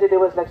 सुखाचे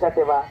दिवस, लक्षात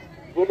ठेवा.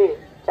 गेले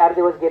 4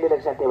 दिवस गेले,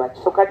 लक्षात ठेवा.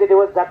 सुखाचे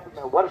दिवस जात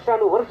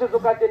वर्षानुवर्ष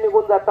सुखाचे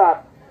निघून जातात.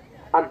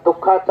 आणि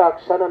दुःखाचा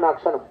क्षण ना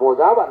क्षण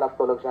मोजावा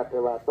लागतो, लक्षात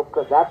ठेवा. दुःख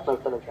जात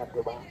नसतं, लक्षात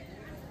ठेवा.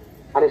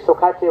 आणि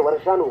सुखाचे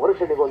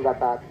वर्षानुवर्ष निघून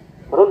जातात.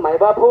 म्हणून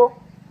मायबाप हो,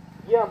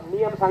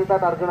 नियम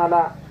सांगतात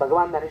अर्जुनाला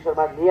भगवान ज्ञानेश्वर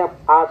महाराज. नियम,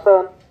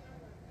 आसन.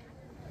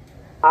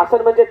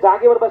 आसन म्हणजे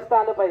जागेवर बसता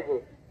आलं पाहिजे.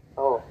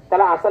 हो,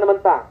 त्याला आसन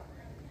म्हणता.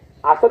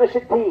 आसन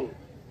सिद्धी,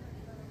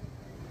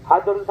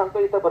 हात जोडून सांगतो.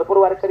 इथं भरपूर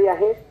वारकरी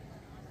आहेत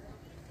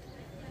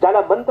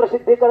ज्याला मंत्र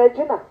सिद्धी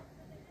करायची ना,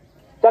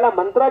 त्याला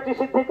मंत्राची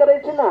सिद्धी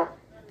करायची ना.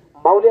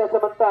 माऊली असं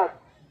म्हणतात,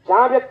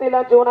 ज्या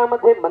व्यक्तीला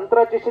जीवनामध्ये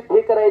मंत्राची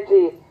सिद्धी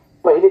करायची,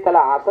 पहिली त्याला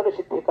आसन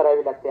सिद्धी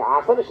करावी लागते.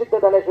 आसन सिद्ध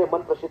झाल्याशिवाय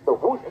मंत्र सिद्ध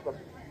होऊ शकत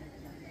नाही.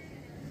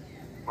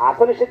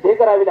 आसन सिद्धी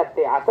करावी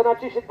लागते,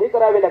 आसनाची सिद्धी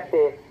करावी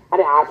लागते.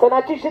 आणि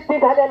आसनाची सिद्धी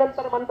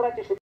झाल्यानंतर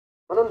मंत्राची सिद्धी.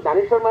 म्हणून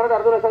ज्ञानेश्वर महाराज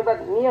अर्जुना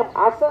सांगतात नियम,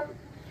 आसन.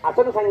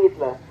 आसन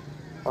सांगितलं.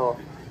 हो,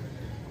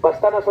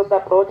 बसताना सुद्धा,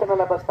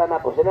 प्रवचनाला बसताना,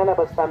 भोजनाला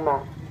बसताना,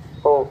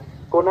 हो,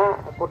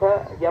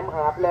 कुठं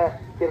आपल्या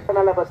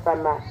कीर्तनाला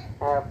बसताना,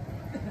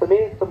 तुम्ही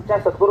तुमच्या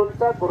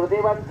सद्गुरूंचा,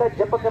 गुरुदेवांचा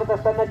जप करत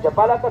असताना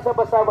जपाला कसं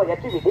बसावं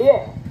याची विधी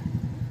आहे.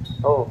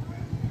 हो,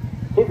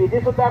 ही विधी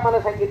सुद्धा आम्हाला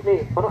सांगितली.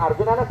 म्हणून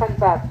अर्जुनाला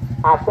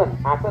सांगतात आसन.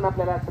 आसन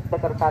आपल्याला सिद्ध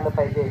करता आलं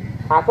पाहिजे.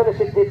 आसन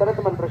सिद्धी तरच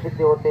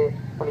मंत्रसिद्धी होते.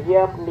 पण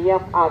यम,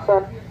 नियम,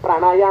 आसन,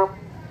 प्राणायाम.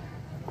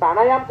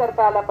 प्राणायाम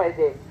करता आला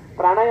पाहिजे.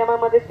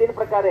 प्राणायामामध्ये 3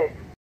 प्रकार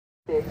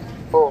आहेत.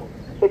 हो,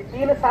 हे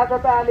 3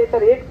 साधता आले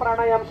तर एक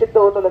प्राणायाम सिद्ध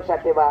होतो, लक्षात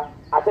ठेवा.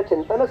 असं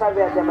चिंतन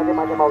 6व्या अध्यायामध्ये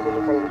माझ्या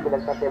माऊलीने सांगितलं,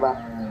 लक्षात ठेवा.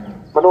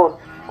 म्हणून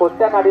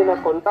कोणत्या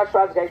नाडीनं कोणता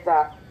श्वास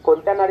घ्यायचा,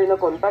 कोणत्या नाडीनं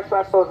कोणता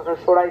श्वास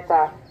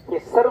सोडायचा, हे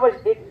सर्व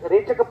एक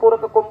रेचक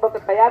पूरक कुंभक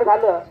तयार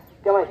झालं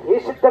तेव्हा हे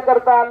सिद्ध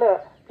करता आलं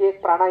की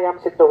एक प्राणायाम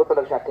सिद्ध होतो,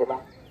 लक्षात ठेवा.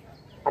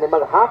 आणि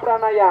मग हा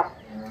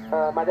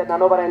प्राणायाम माझ्या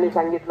ज्ञानोबा यांनी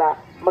सांगितला.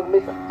 मग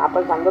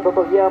आपण सांगत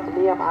होतो यम,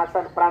 नियम,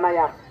 आसन,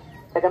 प्राणायाम.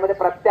 त्याच्यामध्ये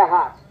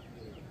प्रत्याहार.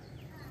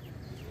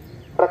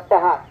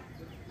 प्रत्याहार,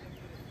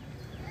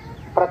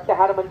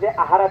 प्रत्याहार म्हणजे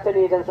आहाराचं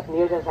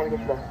नियोजन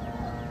सांगितलं.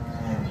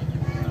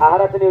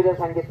 आहाराचं नियोजन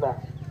सांगितलं.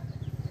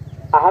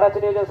 आहाराचं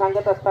नियोजन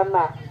सांगत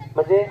असताना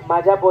म्हणजे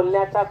माझ्या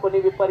बोलण्याचा कोणी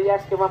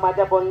विपर्यास किंवा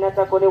माझ्या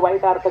बोलण्याचा कोणी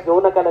वाईट अर्थ घेऊ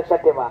नका, लक्षात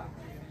ठेवा.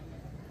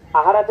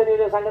 आहाराचं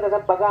नियोजन सांगत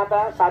असताना बघा,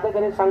 आता साधं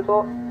गणित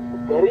सांगतो.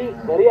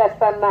 घरी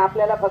असताना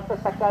आपल्याला फक्त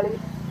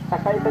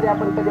सकाळी तरी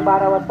आपण कधी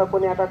 12 वाजता,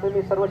 कोणी आता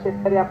तुम्ही सर्व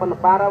शेतकरी आपण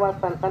 12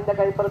 वाजता,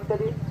 संध्याकाळी परत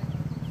कधी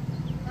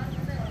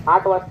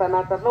 8 वाजता,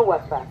 ना तर 9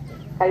 वाजता,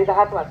 काही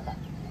 10 वाजता.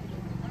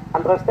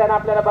 आणि रस्त्यानं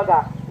आपल्याला बघा,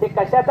 हे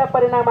कशाचा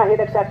परिणाम आहे,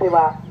 लक्षात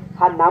ठेवा.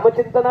 हा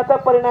नामचिंतनाचा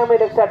परिणाम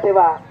आहे, लक्षात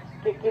ठेवा.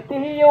 की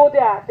कितीही येऊ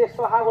द्या, ते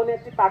स्वहा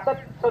होण्याची ताकद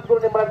सद्गुरू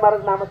निमराज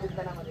महाराज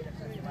नामचिंतनामध्ये,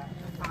 लक्षात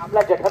ठेवा.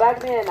 आपला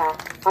जठराग्नी आहे ना,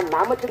 हा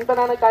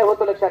नामचिंतनानं काय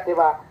होतो, लक्षात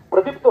ठेवा,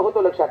 प्रदीप्त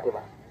होतो, लक्षात ठेवा.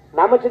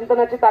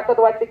 नामचिंतनाची ताकद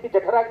वाढली की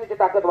जठराग्नीची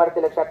ताकद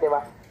वाढते, लक्षात ठेवा.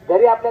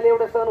 घरी आपल्याला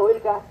एवढं सहन होईल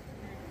का?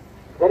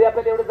 घरी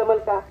आपल्याला एवढं जमल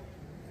का?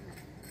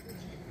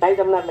 नाही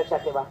जमणार, लक्षात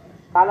ठेवा.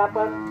 काल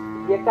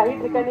आपण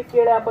एकाही ठिकाणी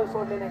केळं आपण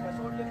सोडले नाही का?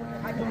 सोडले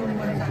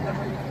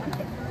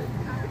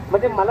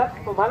म्हणजे मला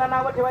तुम्हाला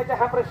नाव ठेवायचं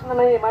हा प्रश्न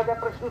नाही. माझा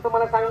प्रश्न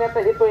तुम्हाला सांगण्याचा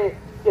हेतू आहे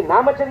की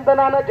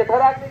नामचिंतनानं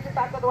जठराग्नीची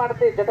ताकद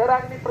वाढते,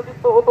 जठराग्नी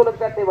प्रदीप्त होतो,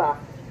 लक्षात ठेवा.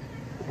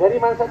 घरी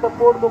माणसाचं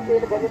पोट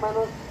दुखेल, घरी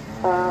माणूस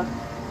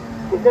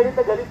खिचडी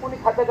तर घरी कोणी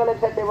खातं का,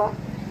 लक्षात ठेवा.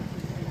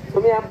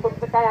 तुम्ही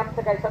तुमचं काय,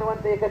 आमचं काय,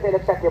 सर्वांचं एकच आहे,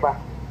 लक्षात ठेवा.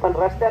 पण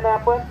रस्त्यानं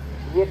आपण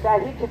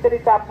एकाही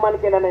खिचडीचा अपमान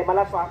केला नाही.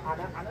 मला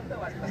आनंद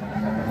वाटला,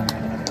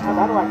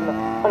 समाधान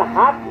वाटलं. पण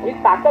ही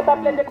ताकद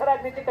आपल्या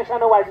जठराग्नीची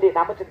कशानं वाढली?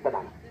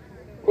 नामचिंतनानं.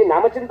 ही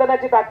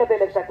नामचिंतनाची ताकद आहे,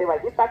 लक्षात ठेवा.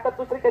 ही ताकद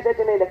दुसरी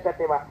कशाची नाही, लक्षात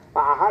ठेवा.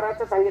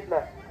 आहाराचं सांगितलं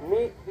मी,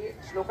 ही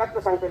श्लोकातलं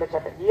सांगतोय,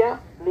 लक्षात ठेवा.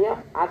 यम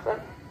नियम आसन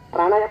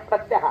प्राणायाम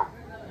प्रत्याहार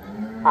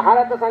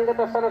आहाराचं सांगत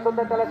असताना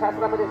सुद्धा त्याला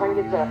शास्त्रामध्ये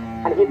सांगितलं.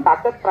 आणि ही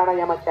ताकद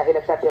प्राणायामाची आहे,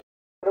 लक्षात ठेवा.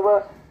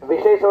 सर्व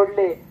विषय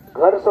सोडले,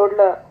 घर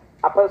सोडलं,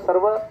 आपण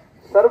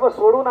सर्व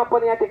सोडून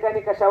आपण या ठिकाणी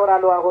कशावर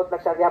आलो आहोत,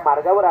 लक्षात या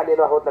मार्गावर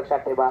आलेलो आहोत, लक्षात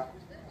ठेवा.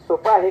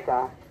 सोपं आहे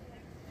का?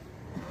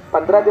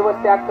 15 दिवस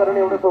त्याग करणं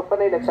एवढं सोपं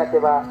नाही, लक्षात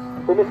ठेवा.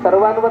 तुम्ही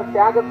सर्वांवर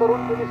त्याग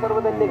करून तुम्ही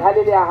सर्वजण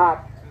निघालेले आहात.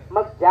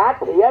 मग ज्या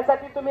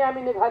ध्येयासाठी तुम्ही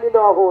आम्ही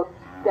निघालेलो आहोत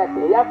त्या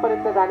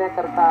ध्येयापर्यंत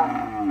जाण्याकरता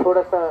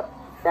थोडस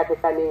त्या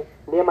ठिकाणी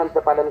नियमांचं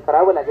पालन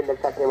करावं लागेल,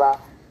 लक्षात ठेवा.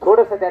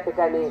 थोडस त्या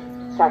ठिकाणी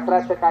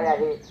शास्त्राचं काय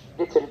आहे,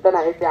 जे चिंतन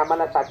आहे ते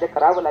आम्हाला साध्य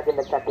करावं लागेल,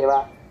 लक्षात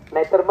ठेवा.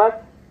 नाहीतर मग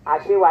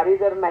अशी वारी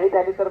जर नाही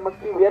झाली तर मग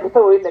ती व्यर्थ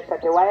होईल, लक्षात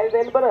ठेवा. वायाला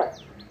जाईल, बरं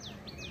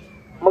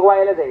मग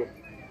वायाला जाईल.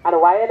 आणि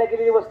वायाला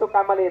गेलेली वस्तू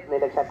कामाला येत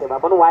नाही, लक्षात ठेवा.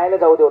 म्हणून वायाला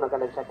जाऊ देऊ नका,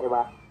 लक्षात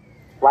ठेवा.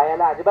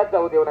 वायाला अजिबात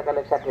जाऊ देऊ नका,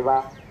 लक्षात ठेवा.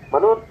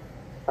 म्हणून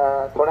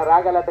थोडा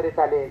राग आला तरी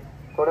चालेल,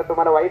 थोडं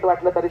तुम्हाला वाईट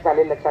वाटलं तरी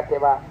चालेल, लक्षात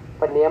ठेवा.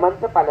 पण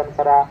नियमांचं पालन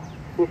करा,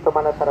 ही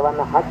तुम्हाला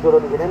सर्वांना हात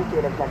जोडून विनंती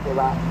आहे, लक्षात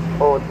ठेवा.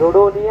 हो,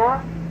 जोडून या,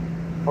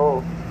 हो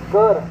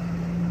कर,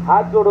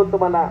 हात जोडून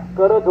तुम्हाला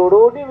कर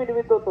जोडून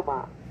विनवितो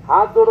तुम्हा,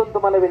 हात जोडून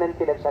तुम्हाला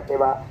विनंती, लक्षात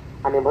ठेवा.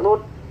 आणि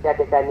म्हणून या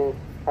ठिकाणी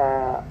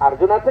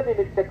अर्जुनाचं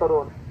निमित्त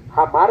करून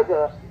हा मार्ग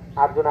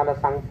अर्जुनाला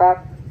सांगतात.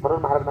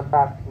 म्हणून महाराज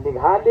म्हणतात,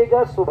 निघाले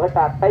ग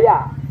सुभटा तया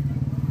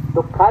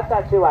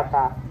दुःखाचा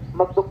वाटा.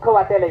 मग दुःख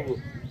वाट्याला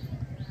येईल,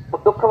 मग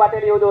दुःख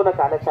वाट्याला येऊ देऊ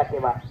नका, लक्षात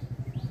ठेवा.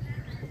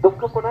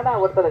 दुःख कोणाला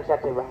आवडतं, लक्षात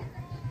ठेवा.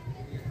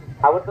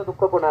 आवडतं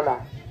दुःख कोणाला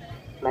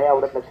नाही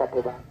आवडत, लक्षात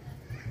ठेवा.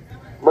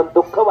 मग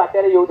दुःख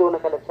वाट्याला येऊ देऊ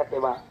नका, लक्षात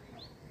ठेवा.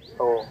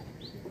 हो,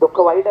 दुःख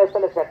वाईट असतं,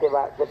 लक्षात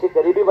ठेवा. जशी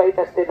गरिबी वाईट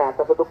असते ना,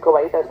 तसं दुःख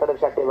वाईट असतं,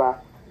 लक्षात ठेवा.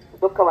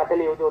 दुःख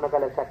वाट्याला येऊ देऊ नका,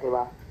 लक्षात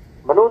ठेवा.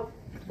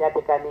 म्हणून या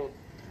ठिकाणी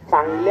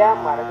चांगल्या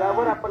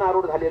मार्गावर आपण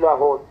आरूढ झालेलो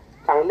आहोत,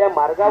 चांगल्या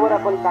मार्गावर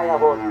आपण काय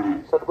आहोत,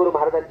 सद्गुरू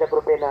महाराजांच्या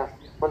कृपेनं.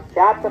 पण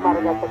त्याच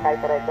मार्गाचं काय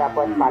करायचं,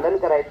 आपण पालन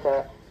करायचं,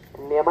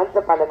 नियमांचं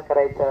पालन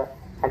करायचं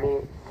आणि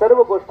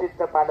सर्व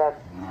गोष्टींचं पालन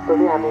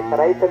तुम्ही आम्ही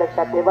करायचं,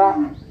 लक्षात ठेवा.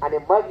 आणि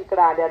मग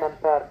इकडं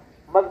आल्यानंतर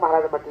मग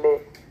महाराज म्हटले,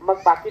 मग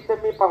बाकीचं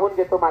मी पाहून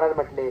घेतो, महाराज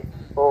म्हटले.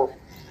 हो,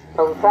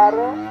 संसार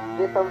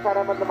जे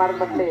संसारामधलं महाराज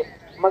म्हटले,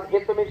 मग हे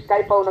तुम्ही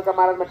काही पाहू नका,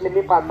 महाराज म्हटले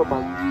मी पाहतो.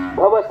 मग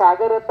भव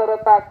सागर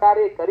तरता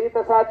कार्य करीत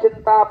असा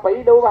चिंता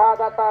पहिलो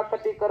भागाता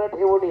कटी कर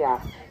ठेवून या.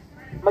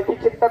 मग ही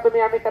चिंता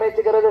तुम्ही आम्ही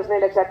करायची गरजच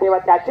नाही, लक्षात ठेवा.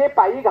 त्याचे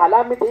पायी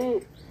घाला मिठी,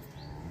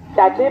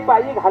 त्याचे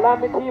पायी घाला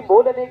मिठी,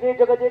 बोल नेगे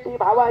जगजेठी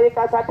भावा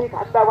एकासाठी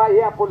घालावा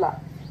हे आपुला.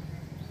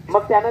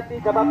 मग त्यानं ती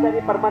जबाबदारी,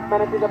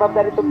 परमात्म्यानं ती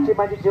जबाबदारी, तुमची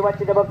माझी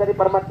जीवाची जबाबदारी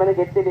परमात्म्याने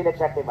घेतलेली,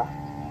 लक्षात ठेवा.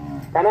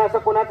 त्यानं असं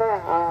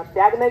कोणाचा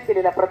त्याग नाही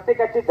केलेला,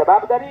 प्रत्येकाची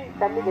जबाबदारी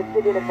त्यांनी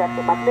घेतलेली, लक्षात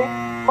ठेवा.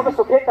 मग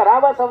सुखे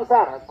करावा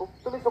संसार,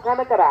 तुम्ही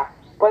सुखानं करा,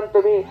 पण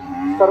तुम्ही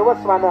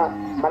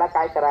सर्वस्वानं मला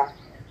काय करा,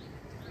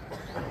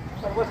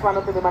 सर्वस्वानं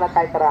तुम्ही मला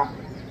काय करा,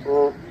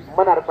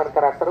 मन अर्पण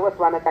करा,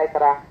 सर्वस्वानं काय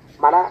करा,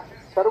 मला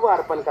सर्व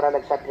अर्पण करा,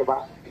 लक्षात ठेवा.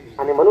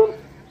 आणि म्हणून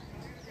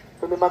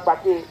तुम्ही मग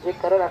बाकी हे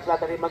करत असला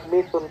तरी मग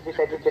मी तुमची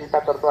त्याची चिंता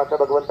करतो, असं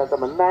भगवंताचं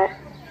म्हणणं आहे.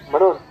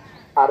 म्हणून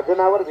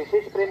अर्जुनावर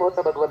विशेष प्रेम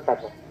होतं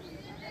भगवंताचं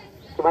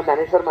किंवा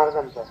ज्ञानेश्वर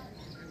महाराजांचं.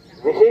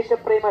 विशेष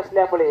प्रेम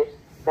असल्यामुळे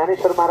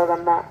ज्ञानेश्वर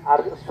महाराजांना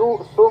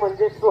सु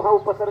म्हणजे सु हा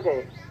उपसर्ग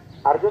आहे.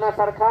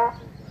 अर्जुनासारखा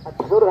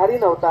धनुर्धारी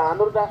नव्हता,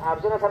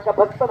 अर्जुनासारखा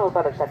भक्त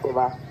नव्हता, लक्षात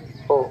ठेवा.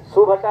 हो,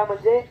 सुभटा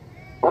म्हणजे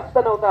भक्त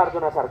नव्हता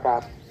अर्जुनासारखा,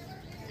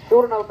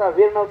 शूर नव्हता,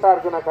 वीर नव्हता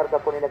अर्जुनासारखा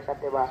कोणी, लक्षात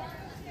ठेवा.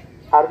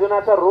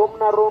 अर्जुनाचा रोम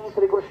ना रोम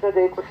श्रीकृष्ण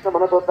जय कृष्ण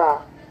म्हणत होता.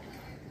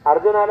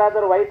 अर्जुनाला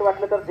जर वाईट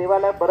वाटलं तर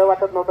देवाला बरं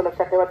वाटत नव्हतं,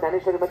 लक्षात ठेवा.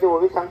 ज्ञानेश्वरीमध्ये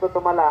ओवी सांगतो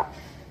तुम्हाला,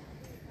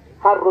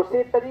 हा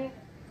रोसे तरी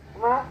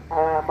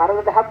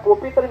महाराज हा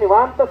कोपी तरी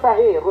निवांतच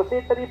आहे, रोसे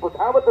तरी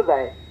बुधावतच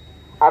आहे.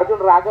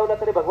 अर्जुन रागवला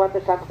तरी भगवंत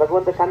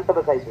शांत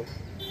बसायचे.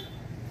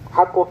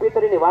 हा कोपी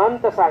तरी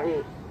निवांतच आहे,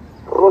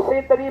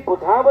 रोसे तरी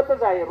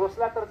बुधावतच आहे.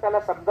 रोसला तर त्याला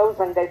समजावून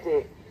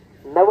सांगायचे,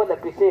 नवल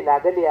पिसे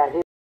लागले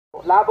आहे,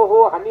 लाभ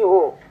हो हानी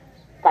हो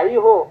काही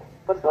हो,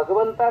 पण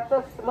भगवंताचं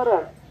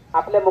स्मरण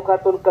आपल्या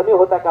मुखातून कमी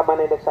होता कामा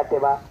नये, लक्षात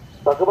ठेवा.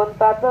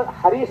 भगवंताचं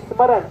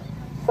हरिस्मरण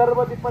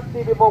सर्व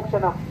विपत्ती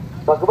विमोक्षणम,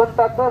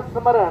 भगवंताचं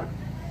स्मरण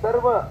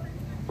सर्व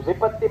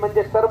विपत्ती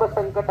म्हणजे सर्व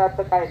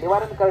संकटाचं काय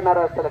निवारण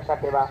करणारं असतं, लक्षात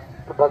ठेवा.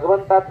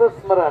 भगवंताचं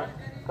स्मरण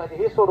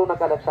कधीही सोडू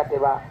नका, लक्षात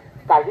ठेवा.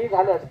 काही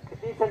झालं,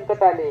 किती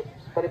संकट आले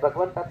तरी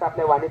भगवंताचं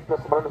आपल्या वाणीतलं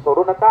स्मरण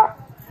सोडू नका.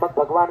 मग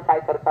भगवान काय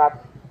करतात,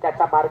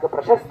 त्याचा मार्ग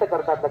प्रशस्त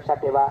करतात, लक्षात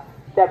ठेवा.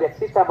 त्या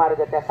व्यक्तीचा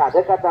मार्ग, त्या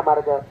साधकाचा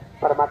मार्ग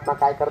परमात्मा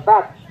काय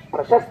करतात,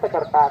 प्रशस्त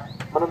करतात.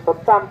 म्हणून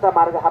तुमचा आमचा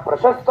मार्ग हा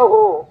प्रशस्त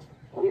हो,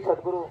 ही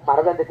सद्गुरू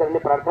महाराजांच्या चरणी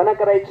प्रार्थना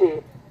करायची.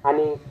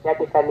 आणि या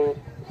ठिकाणी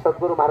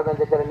सद्गुरू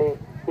महाराजांच्या चरणी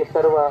हे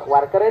सर्व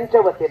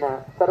वारकऱ्यांच्या वतीनं,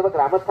 सर्व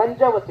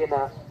ग्रामस्थांच्या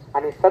वतीनं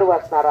आणि सर्व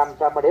असणारा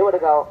आमचा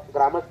मढेवडगाव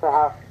ग्रामस्थ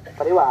हा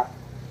परिवार,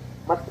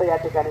 मस्त या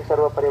ठिकाणी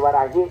सर्व परिवार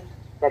आहे,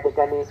 या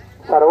ठिकाणी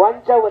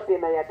सर्वांच्या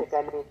वतीनं या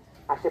ठिकाणी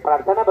अशी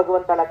प्रार्थना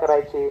भगवंताला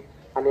करायची.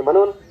 आणि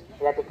म्हणून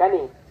या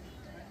ठिकाणी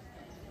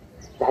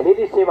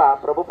झालेली सेवा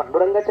प्रभू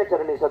पांडुरंगाच्या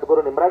चरणी,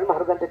 सद्गुरू निमराज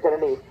महाराजांच्या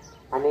चरणी,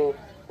 आणि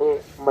हे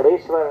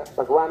मढेश्वर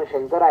भगवान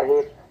शंकर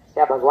आहेत,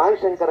 त्या भगवान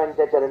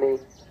शंकरांच्या चरणी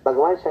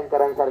भगवान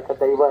शंकरांसारखं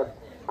दैवत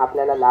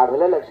आपल्याला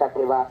लाभलं. लक्षात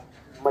ठेवा.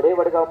 मढे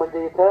वडगाव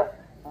म्हणजे इथं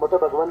मोठं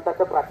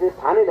भगवंताचं प्राचीन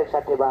स्थान आहे.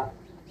 लक्षात ठेवा.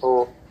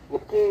 हो,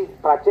 इतकी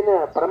प्राचीन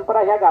परंपरा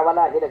ह्या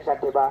गावाला आहे. लक्षात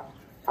ठेवा.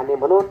 आणि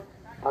म्हणून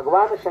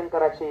भगवान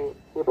शंकराची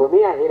ही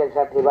भूमी आहे.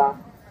 लक्षात ठेवा.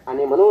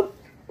 आणि म्हणून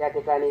या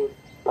ठिकाणी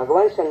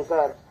भगवान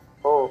शंकर,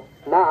 हो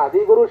ना,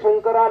 आदिगुरु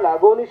शंकरा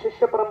लागोनी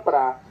शिष्य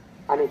परंपरा,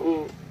 आणि ही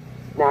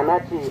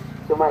ज्ञानाची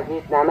किंवा ही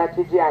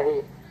ज्ञानाची जी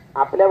आहे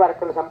आपल्या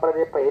वारकरी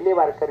संप्रदाय पहिले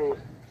वारकरी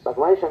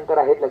भगवान शंकर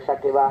आहेत. लक्षात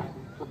ठेवा.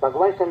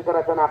 भगवान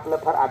शंकराचं ना आपलं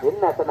फार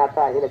अभिन्न असं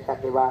नातं आहे. लक्षात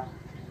ठेवा.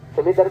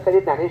 तुम्ही जर कधी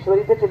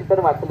ज्ञानेश्वरीचं चिंतन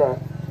वाचलं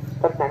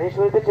तर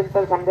ज्ञानेश्वरीचं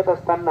चिंतन सांगत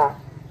असताना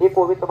एक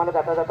ओवी तुम्हाला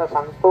जाता जाता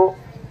सांगतो.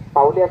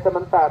 पाऊले असं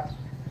म्हणतात,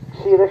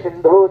 क्षीर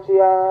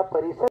सिंधूच्या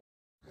परिसर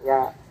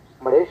या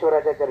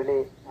मढेश्वराच्या चरणी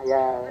या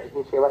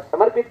ही सेवा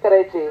समर्पित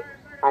करायची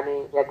आणि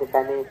या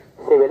ठिकाणी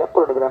सेवेला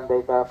पूर्णविराम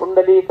द्यायचा.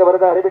 पुंडलिक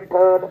वरद हरी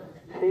विठ्ठल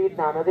श्री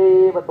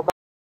ज्ञानदेव तुका.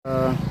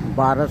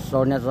 बारस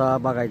सोडण्याचा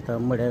बघायचं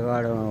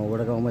मढेगाड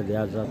वडगावमध्ये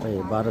आज जात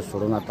आहे. बारस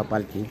सोडून आता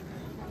पालखी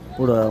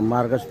पुढं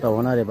मार्गस्थ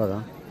होणार आहे. बघा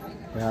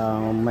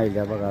ह्या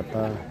महिला बघा,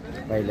 आता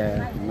पहिल्या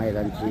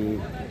महिलांची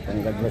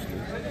पंगत बसली,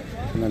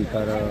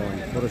 नंतर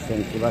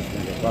पुरुषांची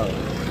बसली. बघा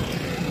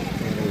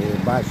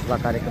भाषा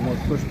कार्यक्रम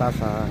उत्कृष्ट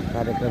असा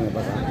कार्यक्रम आहे.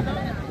 बघा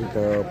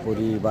इथं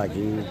पुरी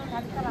भाजी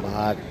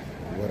भात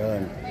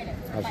वरण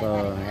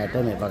असं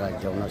ॲटम आहे. बघा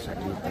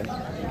जेवणासाठी इथं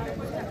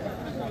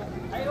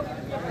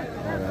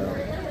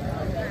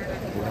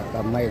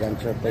आता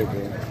महिलांचं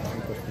पहिले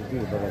उपस्थिती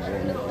बघा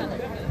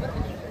जेवणाची.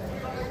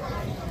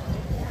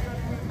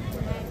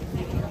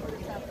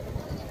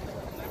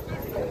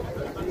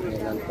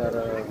 नंतर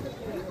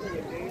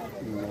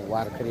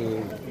वारकरी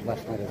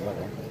बसणार आहेत.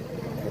 बघा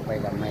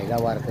पहिला महिला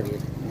वारकरी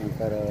आहेत,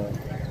 नंतर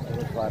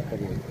पुरुष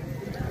वारकरी आहेत.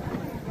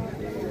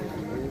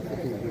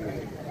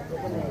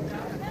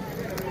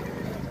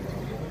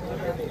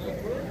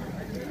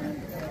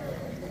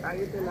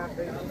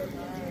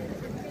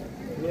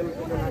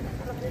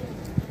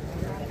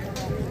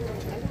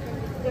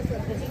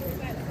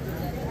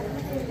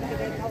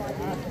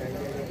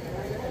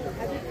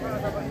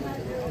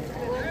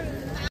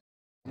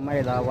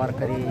 महिला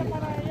वारकरी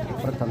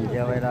प्रथम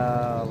जेवायला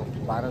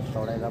बारस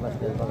सोडायला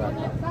बसले. बघा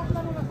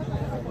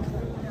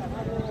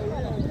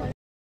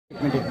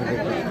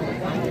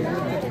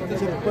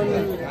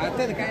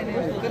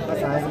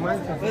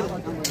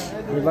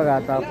हे बघा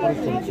आता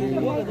पुरुषांची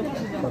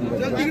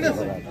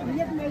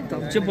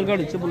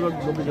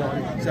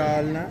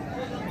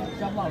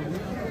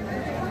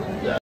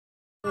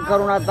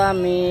करून आता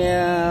मी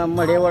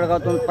मढे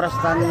वडगावातून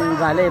प्रस्थान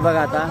झाले.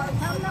 बघा आता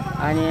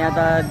आणि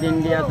आता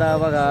दिंडी आता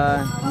बघा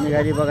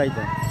निघाली. बघा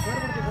इथं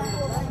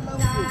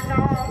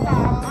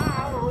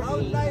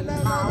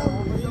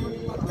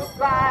माऊली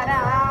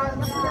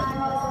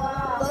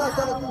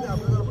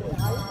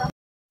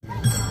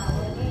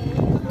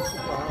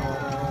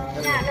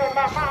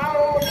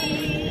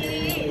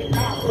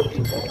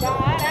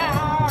तुकाराम,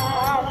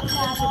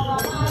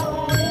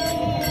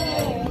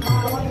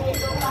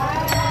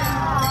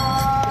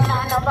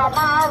 ज्ञानोबा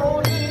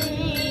माऊली,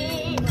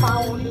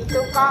 माऊली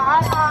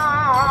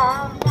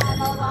तुकाराम,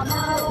 ज्ञानोबा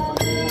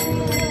माऊली,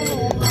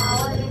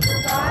 माऊली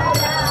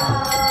तुकाराम,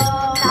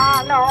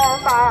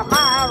 ज्ञानोबा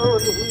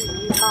माऊली,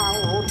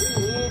 माऊली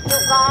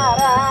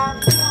तुकाराम,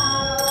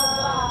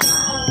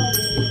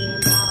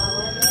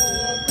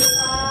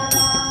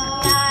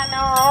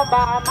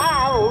 ज्ञानोबा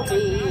माऊली,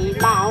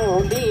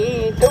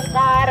 माऊली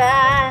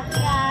तुकाराम,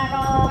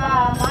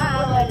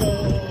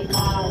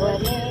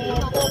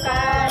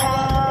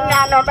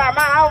 ज्ञानोबा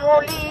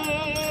माऊली,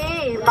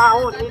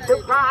 माऊली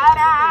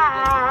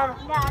तुकाराम,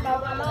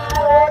 ज्ञानोबा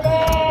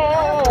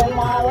माऊली,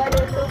 माऊली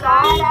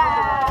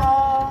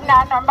तुकाराम,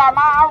 ज्ञानोबा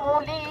माऊली,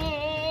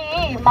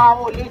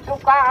 माऊली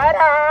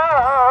तुकाराम,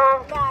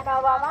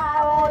 ज्ञानोबा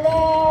माऊली,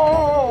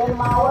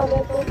 माऊली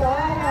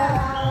तुकाराम,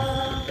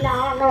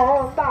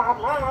 ज्ञानोबा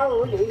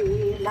माऊली,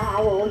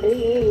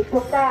 माऊली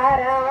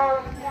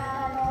तुकाराम,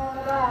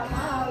 ज्ञानोबा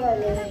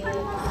माऊली,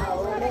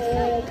 माऊली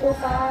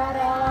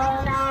तुकाराम,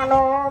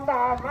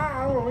 ज्ञानोबा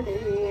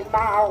माऊली,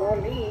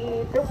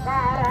 माऊली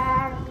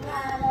तुकाराम,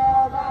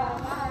 ज्ञानोबा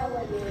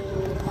माऊली,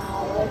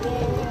 माऊली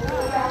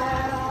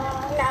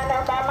तुकाराम,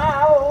 ज्ञानोबा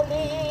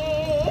माऊली,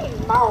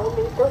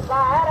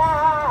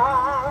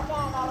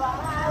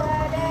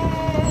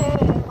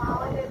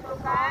 माऊली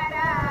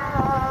तुकाराम,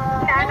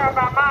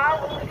 ज्ञानोबा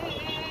माऊली,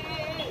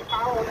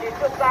 माऊली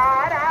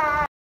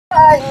तुकाराम.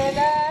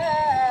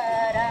 राम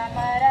राम स्मरा, राम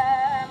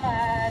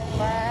राम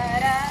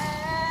स्मरा,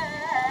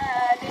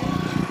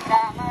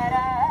 राम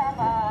राम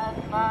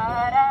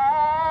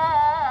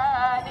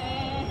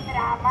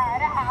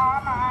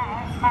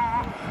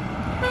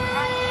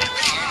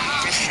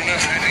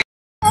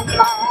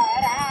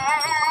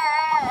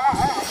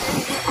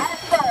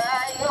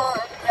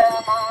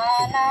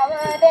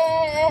मानवदे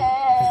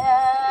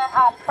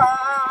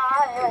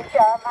अपाय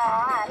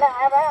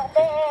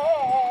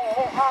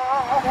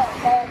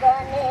मानवदे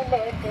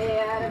गणिले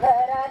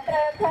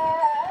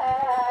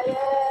प्रथाय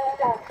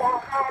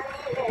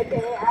दत्ताने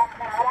ते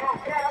आकारा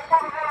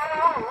प्रथाय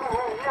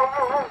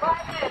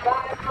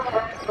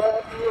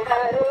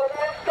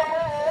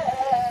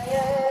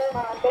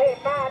माते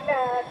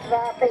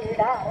मानस्वा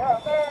पीडा